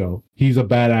this show. He's a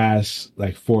badass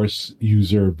like Force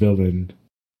user villain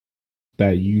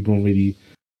that you don't really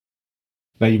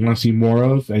that you want to see more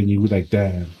of, and you like,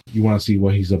 damn, you want to see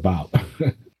what he's about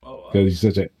because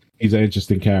he's an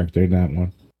interesting character in that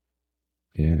one.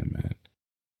 Yeah, man.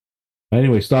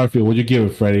 Anyway, Starfield, what'd you give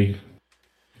it, Freddie?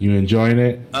 You enjoying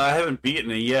it? I haven't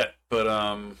beaten it yet, but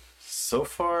so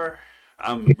far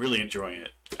I'm really enjoying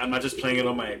it. I'm not just playing it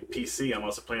on my PC; I'm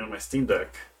also playing on my Steam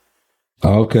Deck.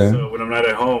 Oh, okay. So when I'm not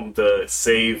at home, the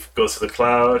save goes to the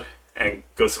cloud and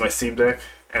goes to my Steam Deck.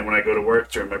 And when I go to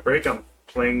work during my break, I'm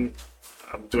doing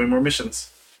more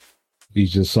missions. You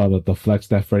just saw the flex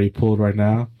that Freddie pulled right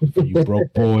now. You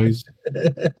broke boys.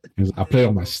 I play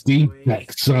on my Steam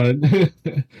Deck, son.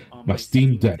 My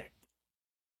Steam Deck.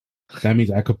 That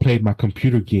means I could play my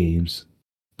computer games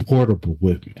portable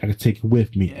with me. I could take it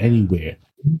with me anywhere.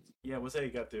 Yeah, what's that you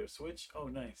got there? Switch? Oh,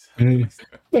 nice.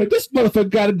 Like, this motherfucker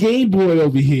got a Game Boy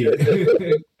over here.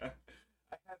 I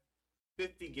have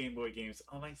 50 Game Boy games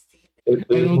on my Steam. It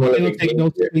don't take no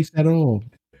space at all.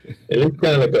 It looks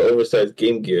kind of like an oversized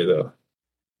Game Gear, though.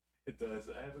 It does.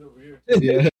 I have it over here.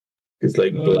 Yeah. It's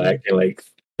like black and like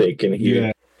thick in here.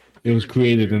 Yeah. It was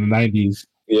created in the 90s.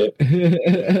 Yeah.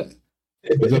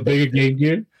 It's a bigger Game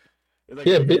Gear? It's like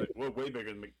way bigger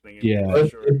than the Yeah.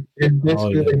 Sure. It's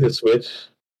like the Switch.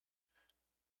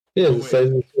 Yeah, the size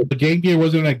of the Switch. The Game Gear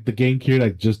wasn't like the Game Gear,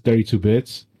 like just 32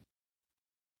 bits.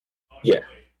 Yeah,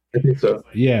 I think so.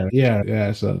 Yeah.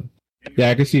 So,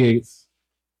 yeah, I can see it.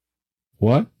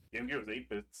 What? Game Gear was 8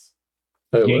 bits.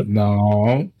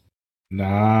 No.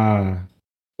 Nah.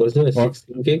 Wasn't it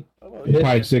 16 gig?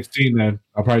 Probably 16 then.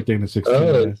 I'll probably think the 16.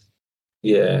 Oh,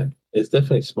 yeah. It's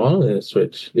definitely smaller than a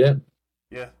Switch. Yeah.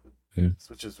 Yeah.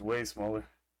 Switch is way smaller.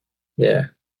 Yeah.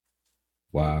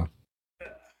 Wow.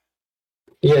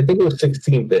 Yeah, I think it was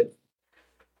 16-bit.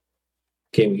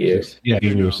 Game Gear. Yeah,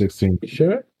 Game Gear was 16. You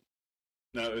sure?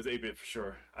 No, it was 8-bit for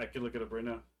sure. I can look it up right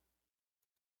now.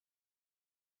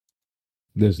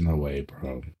 There's no way,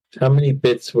 bro. How many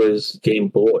bits was Game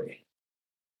Boy?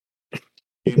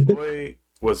 Game Boy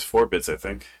was 4 bits, I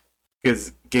think.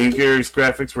 Because Game Gear's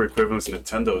graphics were equivalent to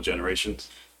Nintendo generations.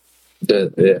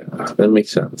 That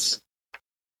makes sense.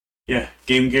 Yeah,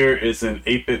 Game Gear is an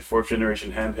 8-bit 4th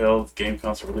generation handheld game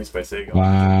console released by Sega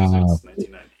since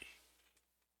 1990.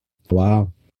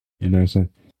 Wow. Interesting.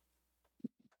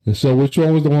 So which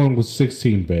one was the one with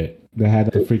 16-bit that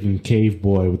had the freaking cave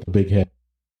boy with the big head?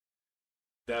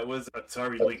 That was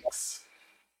Atari Lynx.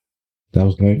 That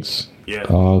was Lynx? Yeah.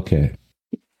 Oh, okay.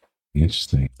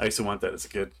 Interesting. I used to want that as a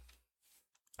kid.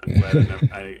 I'm glad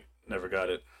I never got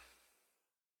it.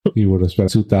 You would have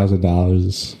spent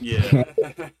 $2,000. Yeah.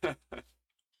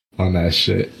 On that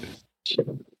shit.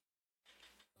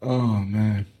 Oh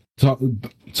man. Talk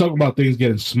about things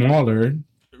getting smaller.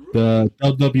 The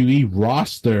WWE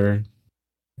roster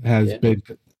has been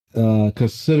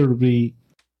considerably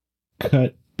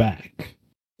cut back.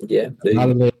 Yeah. A lot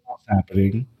of layoffs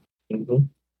happening. Mm-hmm.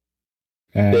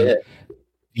 And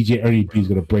DJ Ernie B is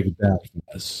going to break it down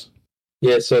for us.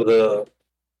 Yeah, so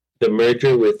the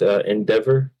merger with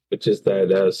Endeavor, which is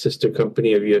that sister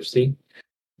company of UFC,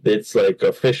 it's like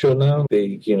official now.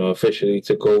 They, officially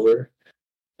took over.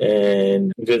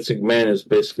 And Vince McMahon is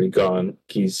basically gone.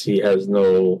 He has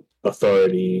no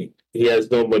authority. He has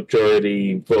no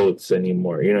majority votes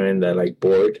anymore, in that like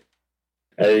board.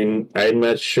 I'm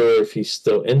not sure if he's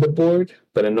still in the board,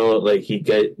 but I know like he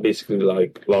basically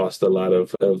like lost a lot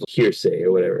of hearsay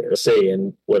or whatever, say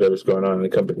in whatever's going on in the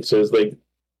company. So it's like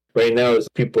right now as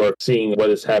people are seeing what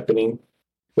is happening,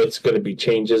 what's going to be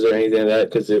changes or anything like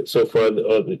that, because so far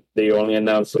they only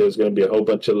announced there's going to be a whole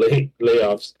bunch of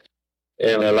layoffs.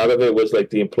 And a lot of it was like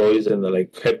the employees in the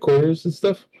like headquarters and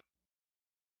stuff.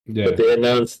 Yeah. But they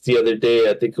announced the other day,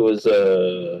 I think it was,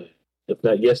 if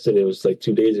not yesterday, it was like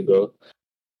 2 days ago.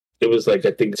 It was like,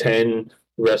 I think 10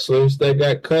 wrestlers that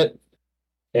got cut.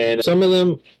 And some of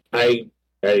them, I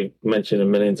mentioned a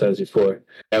million times before,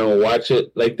 I don't watch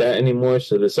it like that anymore.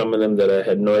 So there's some of them that I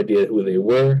had no idea who they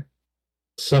were.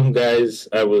 Some guys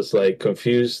I was like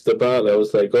confused about. I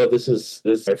was like, oh, this.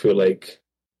 I feel like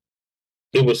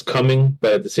it was coming,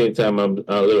 but at the same time, I'm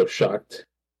a little shocked.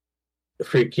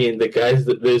 Freaking the guys,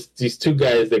 there's these two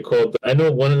guys they called. I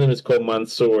know one of them is called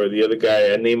Mansoor. The other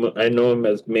guy, I know him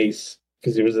as Mace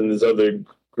because he was in this other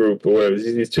group or whatever.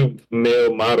 These two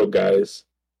male model guys.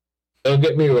 Don't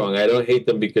get me wrong, I don't hate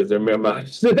them because they're male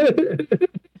models. I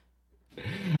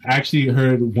actually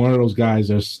heard one of those guys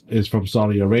is from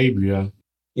Saudi Arabia.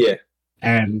 Yeah,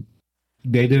 and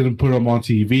they didn't put him on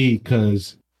TV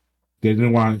because they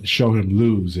didn't want to show him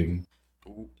losing.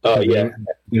 Oh, yeah.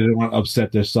 They didn't want to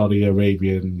upset their Saudi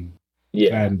Arabian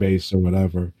fan base or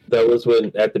whatever. That was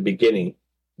at the beginning,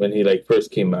 when he like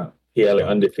first came out. He had like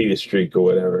undefeated streak or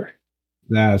whatever.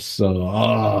 That's so.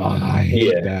 I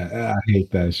hate that. I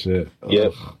hate that shit. Yeah,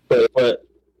 but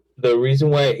the reason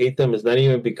why I hate them is not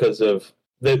even because of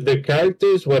the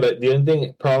characters. The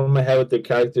only problem I have with their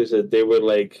characters is that they were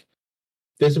like,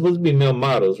 they're supposed to be male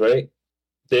models, right?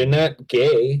 They're not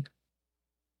gay,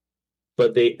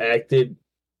 but they acted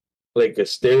like a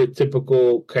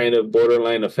stereotypical kind of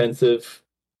borderline offensive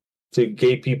to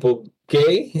gay people.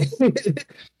 Gay,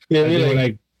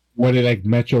 were they like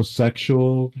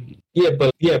metrosexual? Yeah,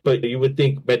 but you would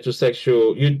think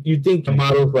metrosexual. You think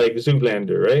models like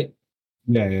Zoolander, right?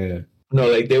 Yeah. No,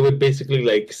 like they would basically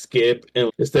like skip, and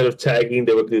instead of tagging,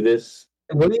 they would do this.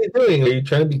 What are you doing? Are you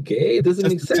trying to be gay? It doesn't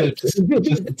make sense. Just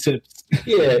the tips.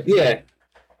 Yeah.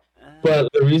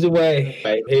 But the reason why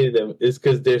I hated them is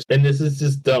because and this is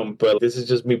just dumb, but this is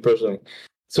just me personally.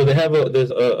 So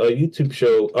there's a YouTube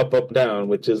show, Up Down,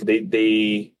 which is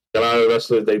they a lot of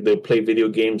wrestlers they play video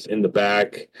games in the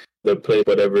back. They play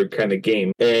whatever kind of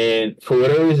game, and for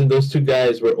whatever reason, those two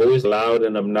guys were always loud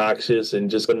and obnoxious and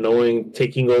just annoying,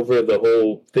 taking over the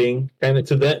whole thing. Kind of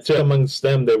to amongst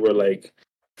them, they were like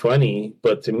funny,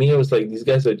 but to me, it was like these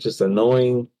guys are just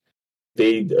annoying.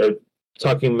 They are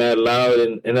talking mad loud,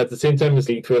 and at the same time, it's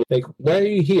like, feel like, why are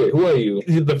you here? Who are you?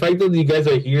 The fact that you guys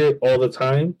are here all the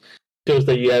time shows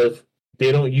that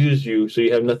they don't use you, so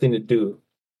you have nothing to do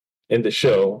in the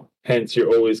show. Hence,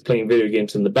 you're always playing video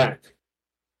games in the back.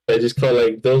 I just felt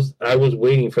like I was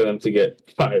waiting for them to get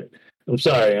fired. I'm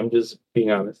sorry, I'm just being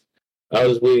honest. I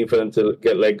was waiting for them to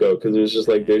get let go because it was just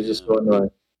like they're just so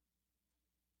annoying.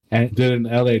 And didn't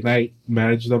LA Knight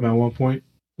manage them at one point?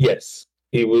 Yes,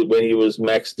 he was when he was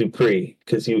Max Dupree,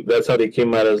 because that's how they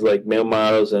came out as like male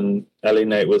models, and LA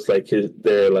Knight was like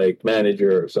their like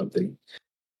manager or something.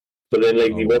 But then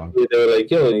like eventually they were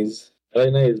like, "Yo,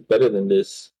 LA Knight is better than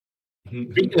this."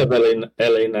 Speaking of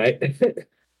LA Knight.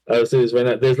 I was saying right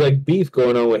now, there's like beef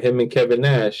going on with him and Kevin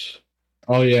Nash.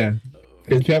 Oh yeah,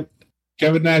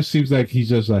 Kevin Nash seems like he's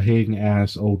just a hating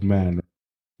ass old man.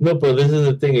 No, but this is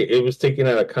the thing; it was taken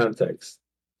out of context.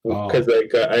 Because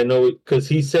I know, because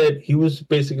he said he was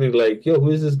basically like, "Yo, who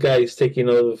is this guy? He's taking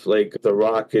over like The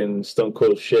Rock and Stone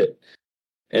Cold shit."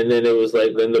 And then it was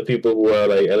like, then the people who are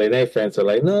like LA Knight fans are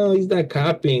like, "No, he's not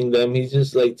copying them. He's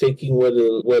just like taking what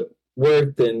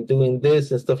worked and doing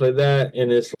this and stuff like that."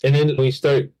 And then we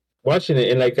start watching it,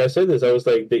 and like I said this, I was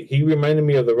like, he reminded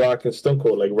me of The Rock and Stone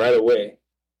Cold like right away.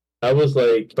 I was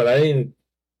like, but I didn't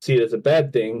see it as a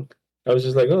bad thing. I was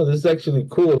just like, oh, this is actually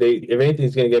cool. If anything,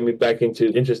 it's gonna get me back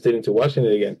interested into watching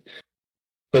it again.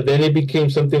 But then it became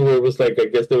something where it was like, I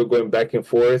guess they were going back and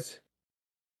forth.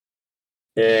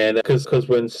 And because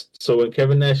when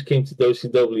Kevin Nash came to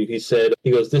WCW,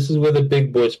 he goes, "This is where the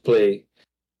big boys play.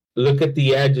 Look at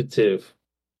the adjective,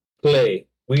 play.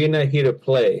 We are not here to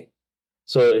play."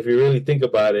 So if you really think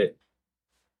about it,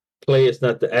 play is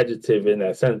not the adjective in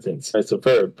that sentence. It's a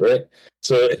verb, right?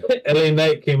 So LA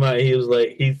Knight came out and he was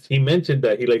like, he mentioned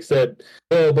that. He like said,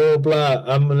 "Oh, blah,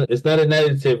 blah, blah. It's not an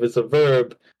adjective, it's a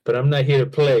verb, but I'm not here to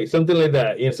play." Something like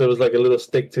that. So it was like a little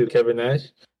stick to Kevin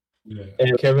Nash. Yeah.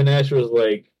 And Kevin Nash was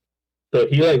like, so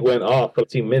he like went off for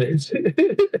 15 minutes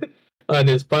on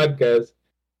his podcast.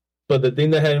 But the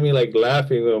thing that had me like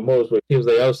laughing the most was he was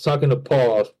like, I was talking to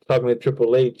Paul, I was talking to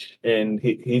Triple H, and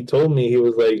he told me, he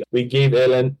was like, we gave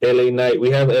LA Knight,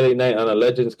 we have LA Knight on a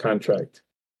Legends contract.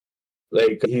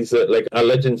 Like he's like a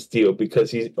Legends deal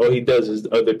because all he does is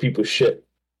other people's shit.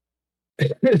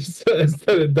 So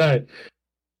instead of that,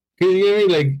 you know what I mean?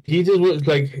 Like he just was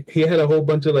like, he had a whole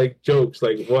bunch of like jokes,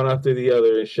 like one after the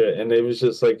other and shit, and it was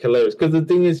just like hilarious. Because the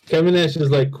thing is, Kevin Nash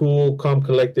is like cool, calm,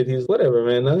 collected. He's whatever,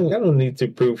 man. I don't need to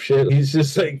prove shit. He's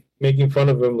just like making fun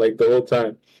of him like the whole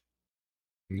time.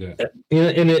 Yeah.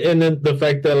 And then the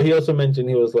fact that he also mentioned,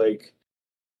 he was like,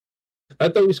 I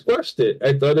thought we squashed it.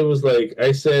 I thought it was like,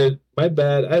 I said, my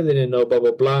bad, I didn't know, blah,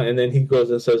 blah, blah. And then he goes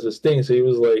and says this thing. So he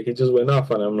was like, he just went off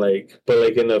on him, like, but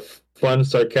like in a fun,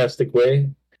 sarcastic way.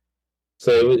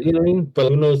 So, you know what I mean? But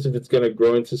who knows if it's going to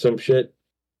grow into some shit.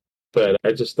 But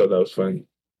I just thought that was funny.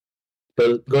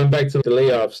 But going back to the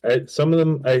layoffs, some of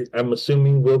them, I'm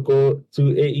assuming will go to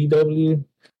AEW.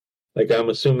 Like, I'm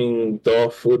assuming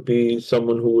Dolph would be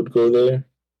someone who would go there.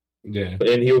 Yeah.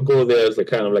 And he'll go there as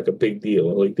kind of like a big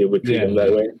deal. Like, they would treat him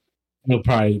that way. He'll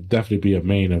probably definitely be a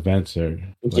main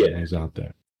eventer when he's out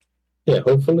there. Yeah,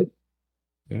 hopefully.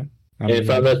 Yeah. I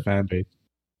found that fan base.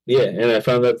 Yeah, and I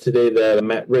found out today that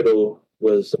Matt Riddle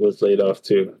was laid off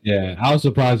too. Yeah, I was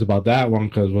surprised about that one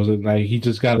because was it like he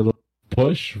just got a little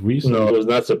push recently? No, I was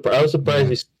not surprised. I was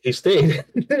surprised he stayed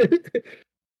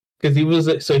because he was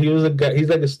a guy. He's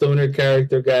like a stoner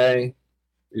character guy.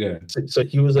 Yeah. So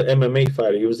he was an MMA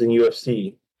fighter. He was in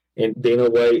UFC, and Dana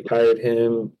White hired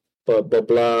him. Blah blah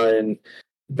blah, and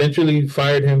eventually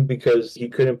fired him because he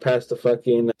couldn't pass the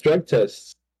fucking drug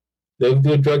tests. They would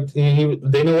do a drug.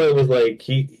 Dana White was like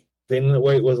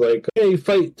 "Hey, you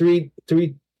fight three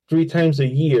times a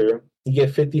year. You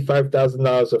get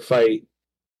 $55,000 a fight.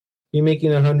 You're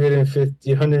making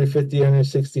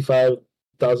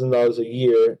 $165,000 a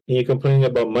year, and you're complaining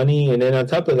about money. And then on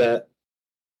top of that,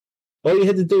 all you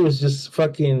had to do was just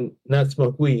fucking not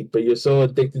smoke weed. But you're so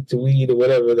addicted to weed or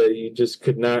whatever that you just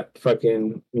could not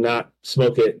fucking not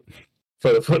smoke it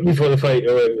before the fight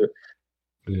or whatever."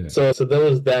 Yeah. So there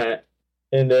was that.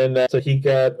 And then so he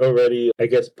got already, I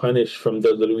guess, punished from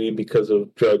WWE because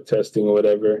of drug testing or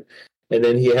whatever. And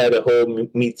then he had a whole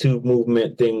Me Too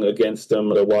movement thing against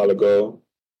him a while ago.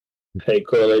 Hey,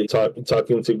 Corley,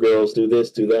 talking to girls, do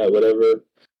this, do that, whatever.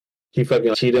 He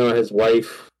fucking cheated on his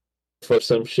wife for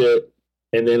some shit.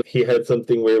 And then he had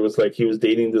something where it was like he was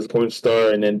dating this porn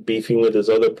star and then beefing with his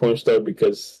other porn star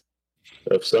because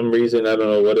of some reason. I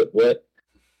don't know what.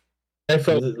 I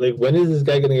felt like, when is this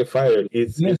guy gonna get fired?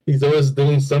 He's always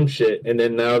doing some shit, and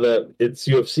then now that it's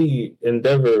UFC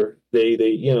Endeavor, they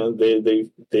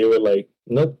were like,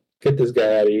 nope, get this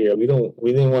guy out of here. We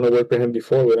didn't want to work for him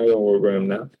before. We're not gonna work for him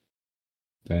now.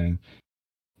 Damn,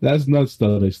 that's nuts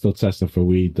though. They still testing for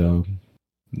weed though.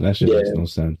 That shit makes no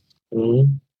sense.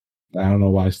 Mm-hmm. I don't know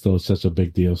why it's still such a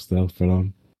big deal still for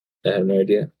them. I have no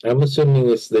idea. I'm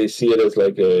assuming they see it as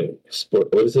like a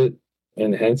sport. What is it?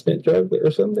 Enhancement drug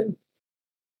or something?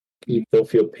 You don't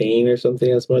feel pain or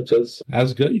something as much as.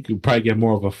 That's good. You could probably get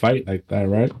more of a fight like that,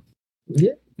 right?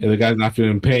 Yeah. If the guy's not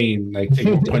feeling pain, like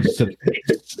taking punches to the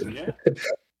face.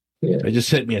 Yeah. They just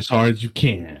hit me as hard as you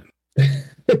can.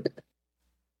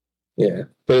 Yeah.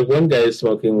 But if one guy is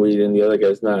smoking weed and the other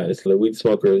guy's not, it's the weed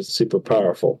smoker is super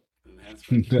powerful.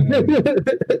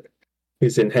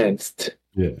 He's enhanced.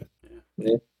 Yeah.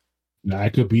 I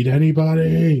could beat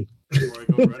anybody. Before I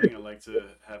go running, I like to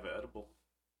have an edible.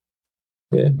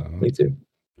 Yeah, me too.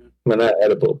 Well, not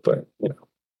edible, but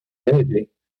anything.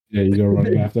 Yeah, you go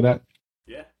running after that?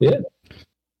 Yeah.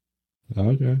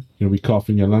 Okay. You'll be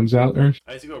coughing your lungs out, or?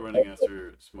 I used to go running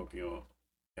after smoking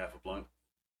half a blunt.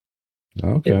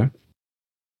 Okay. Yeah.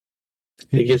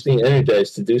 It gets me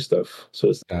energized to do stuff. So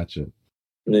it's gotcha.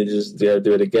 And they just gotta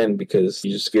do it again because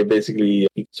you just get basically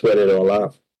you sweat it all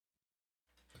off.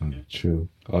 True.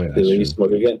 Oh yeah. That's you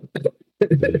smoke again.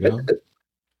 There you go.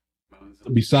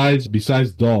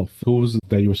 Besides Dolph, who was it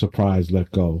that you were surprised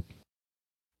let go?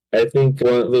 I think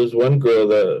there was one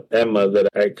girl, Emma, that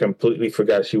I completely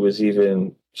forgot she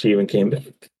even came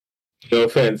back. No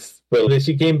offense, but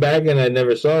she came back and I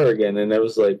never saw her again, and I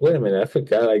was like, wait a minute, I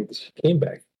forgot she came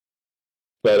back.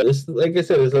 But it's like I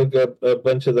said, it's like a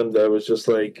bunch of them that was just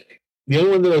like. The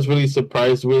only one that I was really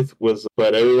surprised with was,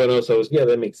 but everyone else, I was,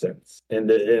 that makes sense.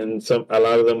 And a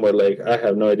lot of them were like, I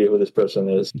have no idea who this person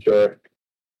is. Sure.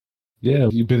 Yeah,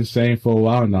 you've been saying for a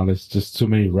while now. There's just too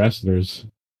many wrestlers.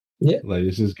 Yeah, like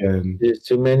this is getting. There's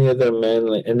too many of them, man.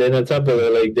 And then on top of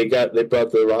it, like they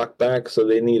brought The Rock back, so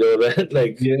they need all that.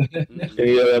 They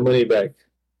need all that money back.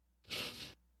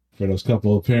 For those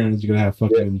couple of appearances, you're gonna have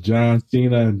fucking John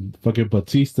Cena and fucking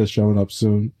Batista showing up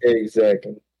soon.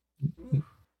 Exactly.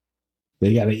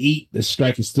 They gotta eat. The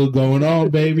strike is still going on,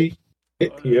 baby.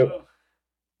 Yep.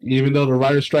 Even though the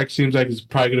writer's strike seems like it's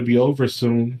probably gonna be over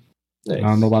soon. Nice. I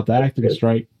don't know about the acting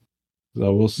strike,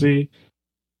 so we'll see.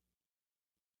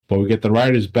 But we get the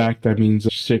writers back. That means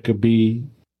shit could be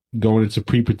going into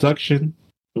pre-production.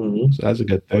 Mm-hmm. So that's a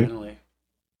good thing. Finally.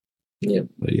 Yeah.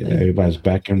 But everybody's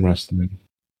back in wrestling.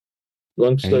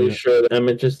 Long story short, I'm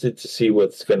interested to see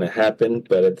what's going to happen,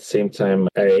 but at the same time,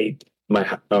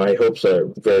 my hopes are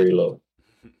very low.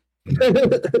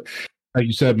 Like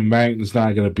you said, Man's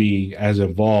not going to be as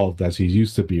involved as he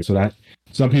used to be. So that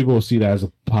some people will see that as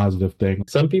a positive thing.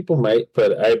 Some people might,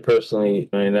 but I personally,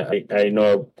 I know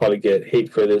I'll probably get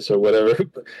hate for this or whatever.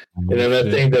 And I'm not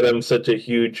saying that I'm such a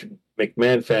huge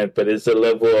McMahon fan, but it's a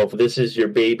level of this is your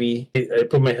baby. I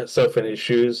put myself in his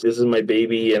shoes. This is my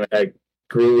baby, and I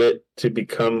grew it to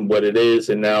become what it is,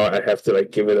 and now I have to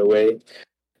give it away.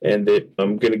 And I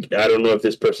don't know if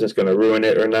this person's gonna ruin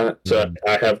it or not. So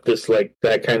I have this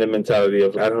that kind of mentality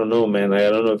of I don't know, man.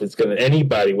 I don't know if it's gonna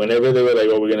anybody. Whenever they were like,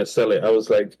 "Oh, we're gonna sell it," I was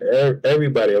like,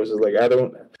 everybody. I was just like, I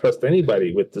don't trust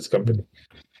anybody with this company.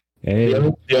 Hey.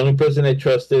 The only person I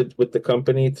trusted with the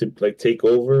company to take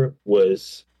over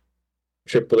was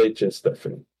Triple H and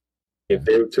Stephanie. If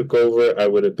they took over, I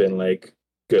would have been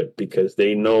good because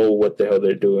they know what the hell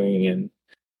they're doing, and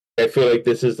I feel like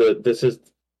this is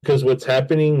because what's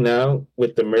happening now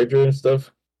with the merger and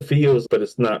stuff feels, but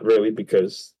it's not really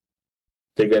because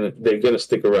they're gonna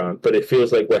stick around. But it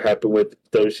feels like what happened with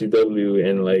WCW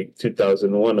in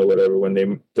 2001 or whatever when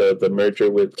the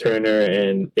merger with Turner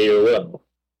and AOL.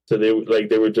 So they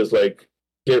were just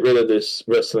get rid of this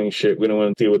wrestling shit. We don't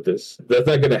want to deal with this. That's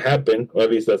not gonna happen, or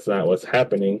at least that's not what's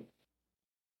happening.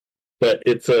 But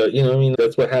it's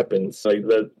that's what happens.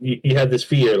 You have this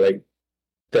fear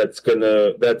that's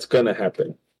gonna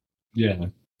happen. Yeah,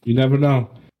 you never know.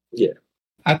 Yeah,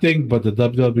 I think, but the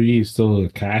WWE is still a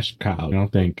cash cow. I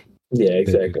don't think. Yeah,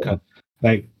 exactly.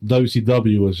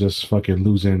 WCW was just fucking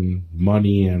losing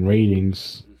money and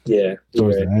ratings. Yeah,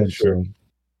 towards the end. So,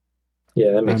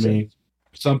 yeah, that makes sense.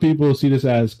 some people see this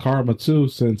as karma too,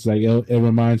 since like it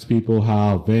reminds people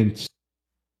how Vince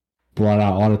brought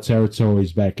out all the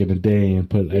territories back in the day and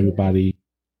put everybody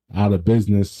out of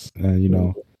business, and you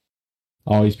know,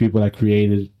 all these people that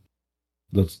created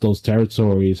those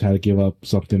territories had to give up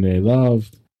something they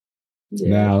loved. Yeah.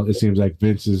 Now it seems like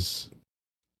Vince is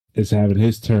having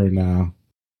his turn now,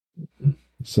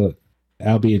 so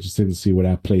that'll be interesting to see where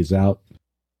that plays out.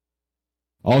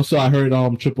 Also, I heard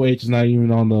Triple H is not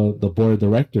even on the board of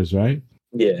directors, right?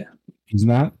 Yeah, he's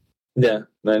not. Yeah,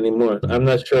 not anymore. I'm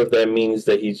not sure if that means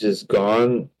that he's just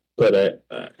gone, but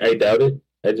I doubt it.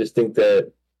 I just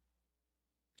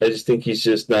think he's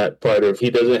just not part of. He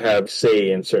doesn't have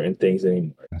say in certain things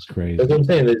anymore. That's crazy. That's what I'm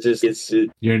saying. It's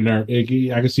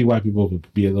you're I can see why people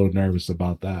would be a little nervous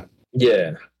about that.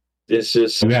 Yeah, it's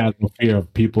just we have no fear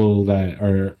of people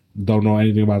that don't know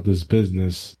anything about this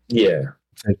business. Yeah,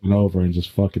 taking over and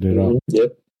just fucking it up.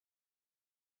 Yep.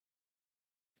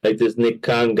 Like this Nick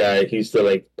Khan guy, he's the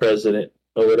like president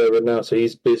or whatever now, so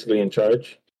he's basically in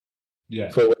charge. Yeah.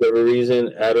 For whatever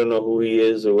reason, I don't know who he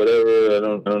is or whatever. I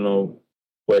don't know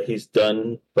what he's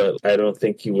done, but I don't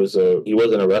think he wasn't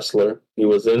a wrestler. He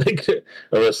wasn't like a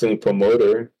wrestling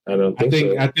promoter. I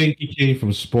think so. I think he came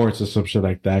from sports or some shit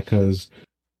like that, because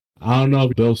I don't know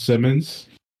Bill Simmons,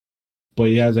 but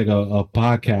he has like a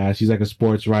podcast. He's like a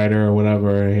sports writer or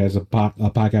whatever. He has a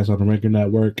podcast on the Ringer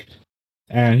Network,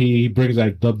 and he brings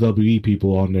like WWE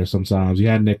people on there sometimes. He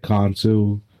had Nick Khan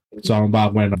too, talking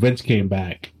about when Vince came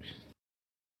back.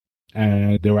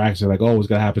 And they were actually like, oh, what's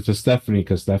going to happen to Stephanie?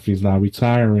 Because Stephanie's not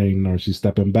retiring or she's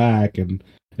stepping back. And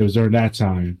it was during that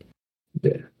time.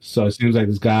 Yeah. So it seems like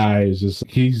this guy is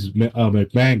he's a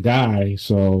McMahon guy.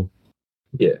 So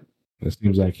yeah, it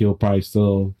seems like he'll probably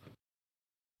still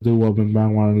do what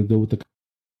McMahon wanted to do with the.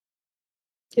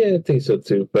 Yeah, I think so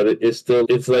too. But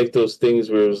it's like those things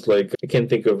where it's like, I can't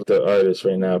think of the artist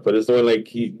right now, but it's the one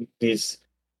like these.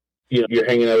 You know, you're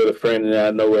hanging out with a friend and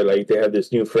out of nowhere, like they have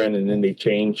this new friend and then they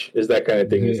change. It's that kind of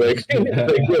thing. It's like,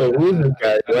 yo, who's this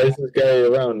guy? Why is this guy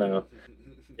around now?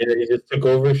 Yeah, he just took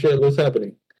over shit. What's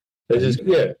happening? It's just,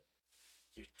 yeah.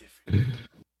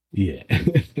 Yeah.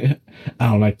 I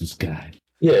don't like this guy.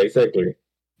 Yeah, exactly.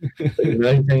 Like,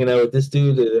 now he's hanging out with this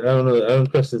dude. I don't know. I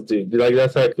don't trust this dude. Like,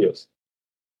 that's how it feels.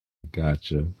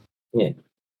 Gotcha. Yeah.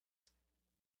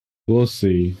 We'll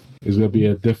see. It's gonna be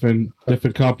a different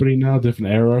company now,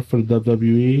 different era for the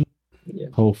WWE. Yeah.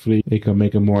 Hopefully, they can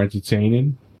make it more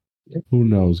entertaining. Yeah. Who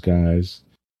knows, guys?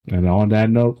 And on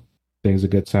that note, things a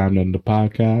good time on the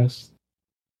podcast.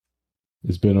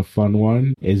 It's been a fun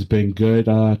one. It's been good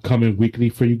coming weekly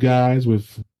for you guys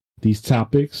with these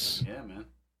topics. Yeah, man.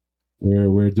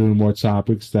 We're doing more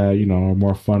topics that are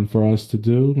more fun for us to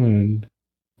do, and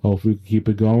hopefully we can keep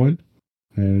it going.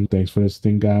 And thanks for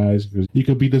listening, guys. You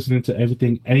could be listening to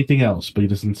anything else, but you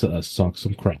listen to us talk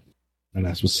some crap. And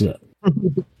that's what's up.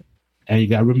 And you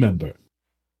gotta remember,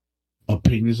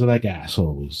 opinions are like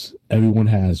assholes. Everyone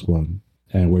has one.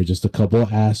 And we're just a couple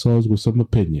of assholes with some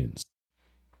opinions.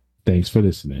 Thanks for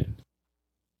listening.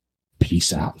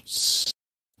 Peace out.